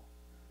tomorrow.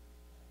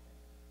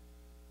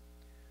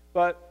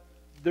 But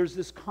there's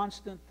this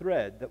constant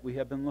thread that we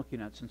have been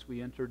looking at since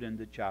we entered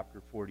into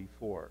chapter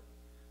 44.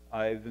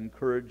 I've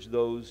encouraged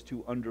those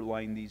to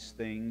underline these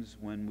things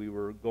when we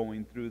were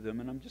going through them,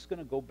 and I'm just going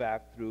to go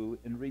back through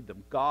and read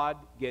them. God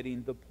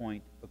getting the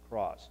point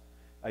across.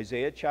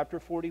 Isaiah chapter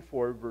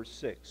 44, verse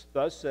 6.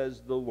 Thus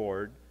says the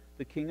Lord,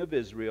 the King of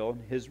Israel,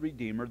 His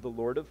Redeemer, the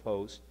Lord of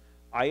hosts,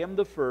 I am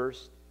the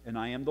first and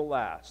I am the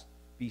last.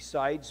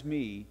 Besides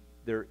me,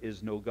 there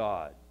is no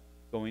God.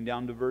 Going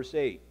down to verse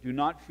 8. Do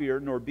not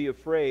fear nor be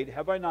afraid.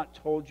 Have I not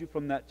told you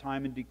from that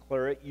time and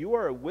declare it? You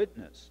are a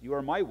witness. You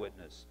are my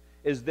witness.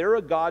 Is there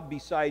a God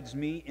besides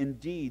me?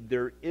 Indeed,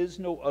 there is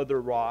no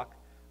other rock.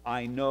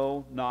 I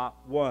know not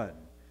one.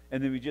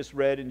 And then we just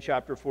read in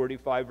chapter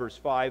 45, verse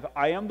 5,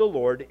 I am the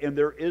Lord, and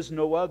there is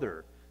no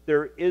other.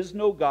 There is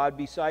no God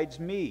besides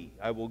me.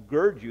 I will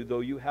gird you, though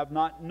you have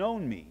not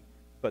known me,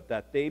 but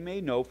that they may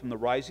know from the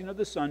rising of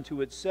the sun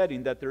to its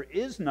setting that there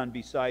is none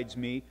besides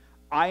me.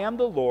 I am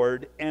the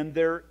Lord, and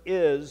there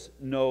is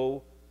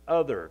no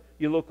other.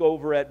 You look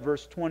over at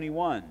verse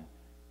 21,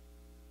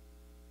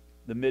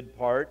 the mid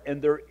part,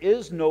 and there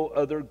is no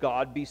other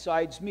God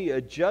besides me,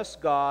 a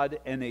just God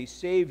and a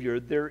Savior.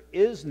 There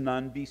is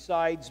none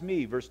besides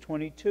me. Verse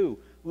 22,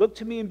 look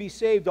to me and be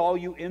saved, all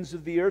you ends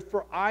of the earth,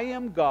 for I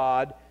am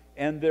God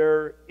and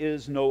there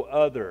is no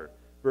other.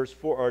 Verse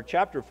 4, or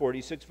chapter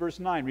 46, verse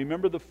 9,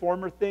 remember the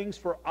former things,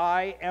 for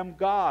I am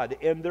God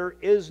and there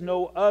is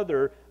no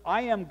other.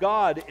 I am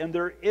God and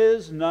there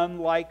is none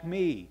like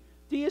me.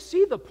 Do you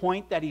see the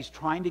point that he's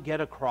trying to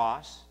get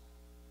across?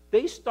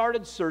 They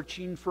started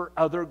searching for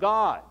other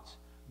gods.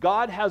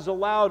 God has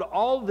allowed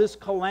all this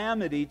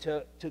calamity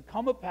to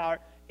come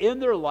about in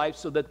their life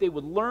so that they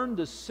would learn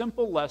the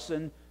simple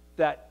lesson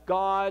that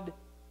God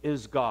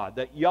is God,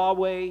 that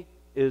Yahweh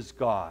is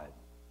God.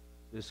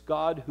 This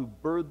God who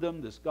birthed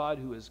them, this God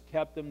who has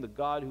kept them, the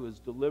God who has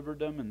delivered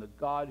them, and the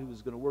God who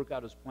is going to work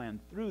out his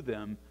plan through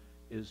them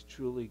is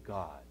truly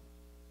God.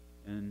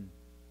 And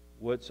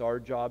what's our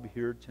job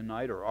here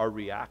tonight, or our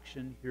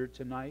reaction here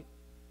tonight,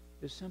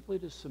 is simply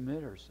to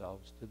submit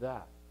ourselves to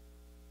that.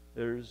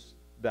 There's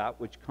that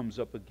which comes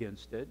up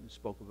against it, and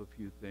spoke of a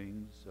few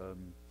things,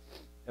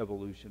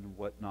 evolution and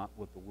whatnot,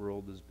 what the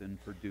world has been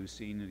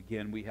producing. And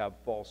again, we have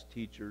false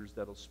teachers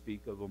that'll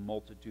speak of a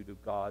multitude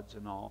of gods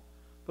and all.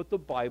 But the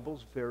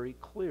Bible's very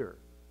clear.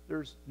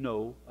 There's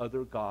no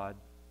other God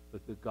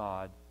but the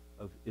God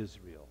of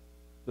Israel,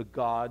 the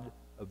God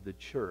of the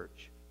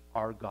church,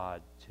 our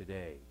God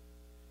today.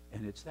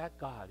 And it's that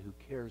God who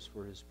cares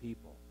for his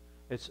people.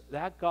 It's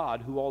that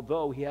God who,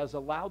 although he has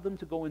allowed them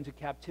to go into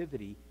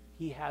captivity,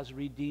 he has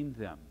redeemed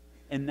them.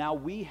 And now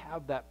we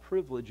have that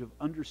privilege of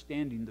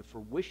understanding the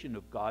fruition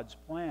of God's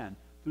plan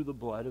through the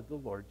blood of the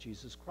Lord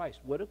Jesus Christ.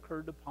 What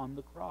occurred upon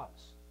the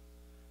cross?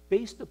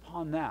 Based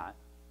upon that,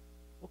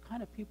 what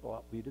kind of people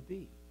ought we to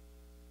be?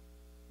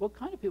 What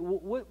kind of people?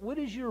 What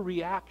is your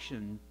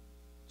reaction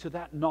to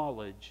that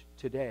knowledge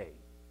today?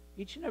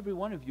 Each and every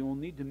one of you will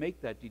need to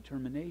make that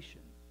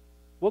determination.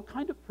 What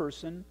kind of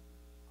person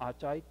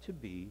ought I to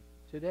be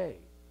today?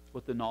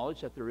 With the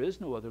knowledge that there is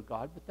no other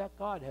God, but that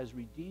God has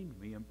redeemed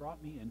me and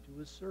brought me into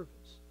his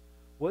service.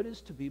 What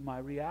is to be my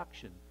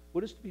reaction?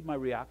 What is to be my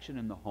reaction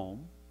in the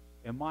home?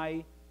 Am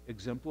I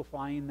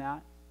exemplifying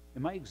that?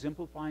 Am I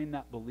exemplifying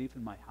that belief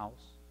in my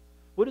house?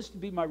 What is to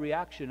be my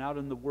reaction out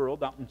in the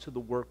world, out into the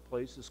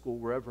workplace, the school,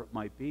 wherever it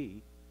might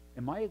be?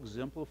 Am I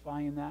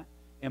exemplifying that?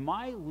 Am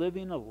I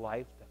living a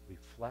life that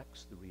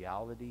reflects the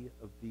reality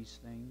of these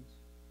things?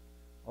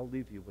 I'll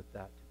leave you with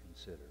that to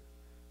consider.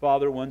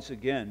 Father, once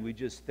again, we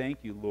just thank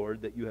you,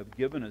 Lord, that you have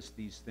given us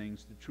these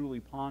things to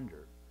truly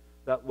ponder.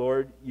 That,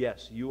 Lord,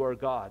 yes, you are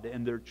God,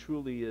 and there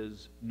truly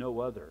is no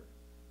other.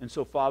 And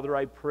so, Father,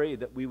 I pray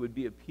that we would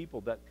be a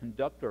people that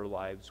conduct our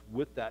lives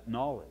with that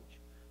knowledge.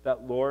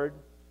 That, Lord,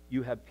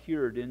 you have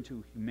peered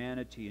into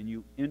humanity and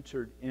you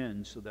entered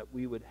in so that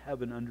we would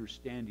have an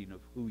understanding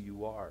of who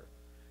you are.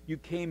 You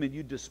came and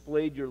you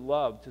displayed your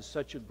love to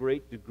such a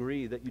great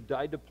degree that you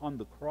died upon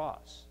the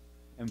cross.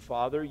 And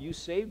Father, you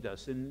saved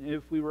us. And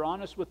if we were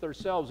honest with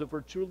ourselves, if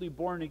we're truly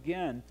born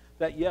again,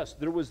 that yes,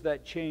 there was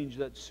that change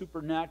that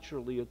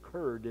supernaturally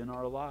occurred in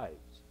our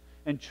lives.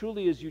 And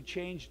truly as you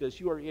changed us,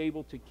 you are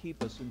able to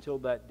keep us until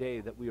that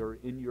day that we are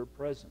in your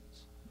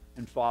presence.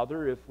 And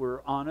Father, if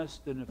we're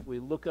honest and if we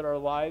look at our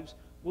lives,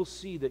 we'll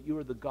see that you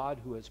are the God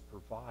who has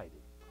provided.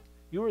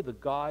 You are the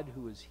God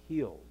who has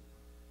healed.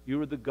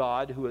 You are the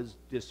God who has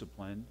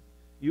disciplined.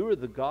 You are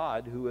the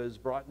God who has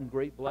brought in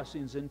great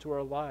blessings into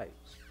our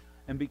lives.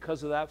 And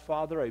because of that,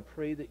 Father, I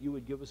pray that you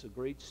would give us a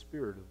great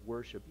spirit of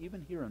worship,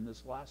 even here in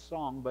this last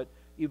song, but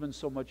even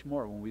so much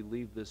more when we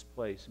leave this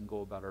place and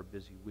go about our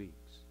busy weeks.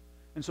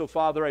 And so,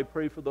 Father, I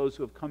pray for those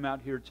who have come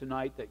out here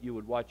tonight that you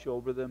would watch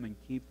over them and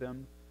keep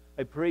them.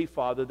 I pray,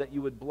 Father, that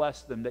you would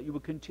bless them, that you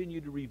would continue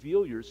to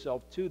reveal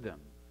yourself to them.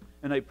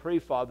 And I pray,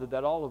 Father,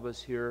 that all of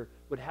us here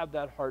would have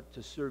that heart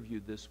to serve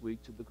you this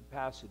week to the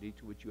capacity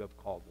to which you have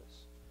called us.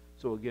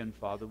 So again,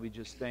 Father, we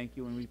just thank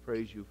you and we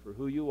praise you for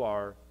who you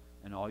are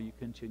and all you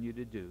continue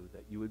to do,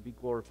 that you would be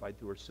glorified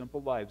through our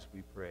simple lives,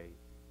 we pray.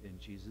 In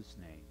Jesus'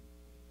 name,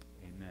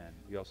 amen.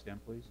 You all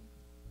stand, please.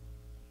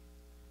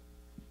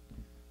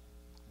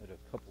 I had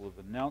a couple of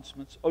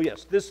announcements. Oh,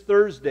 yes, this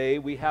Thursday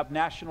we have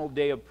National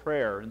Day of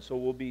Prayer, and so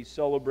we'll be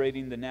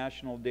celebrating the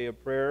National Day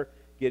of Prayer,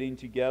 getting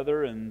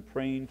together and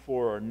praying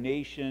for our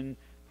nation,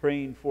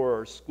 praying for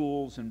our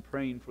schools, and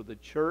praying for the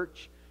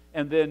church.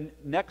 And then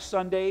next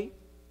Sunday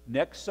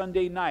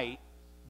night,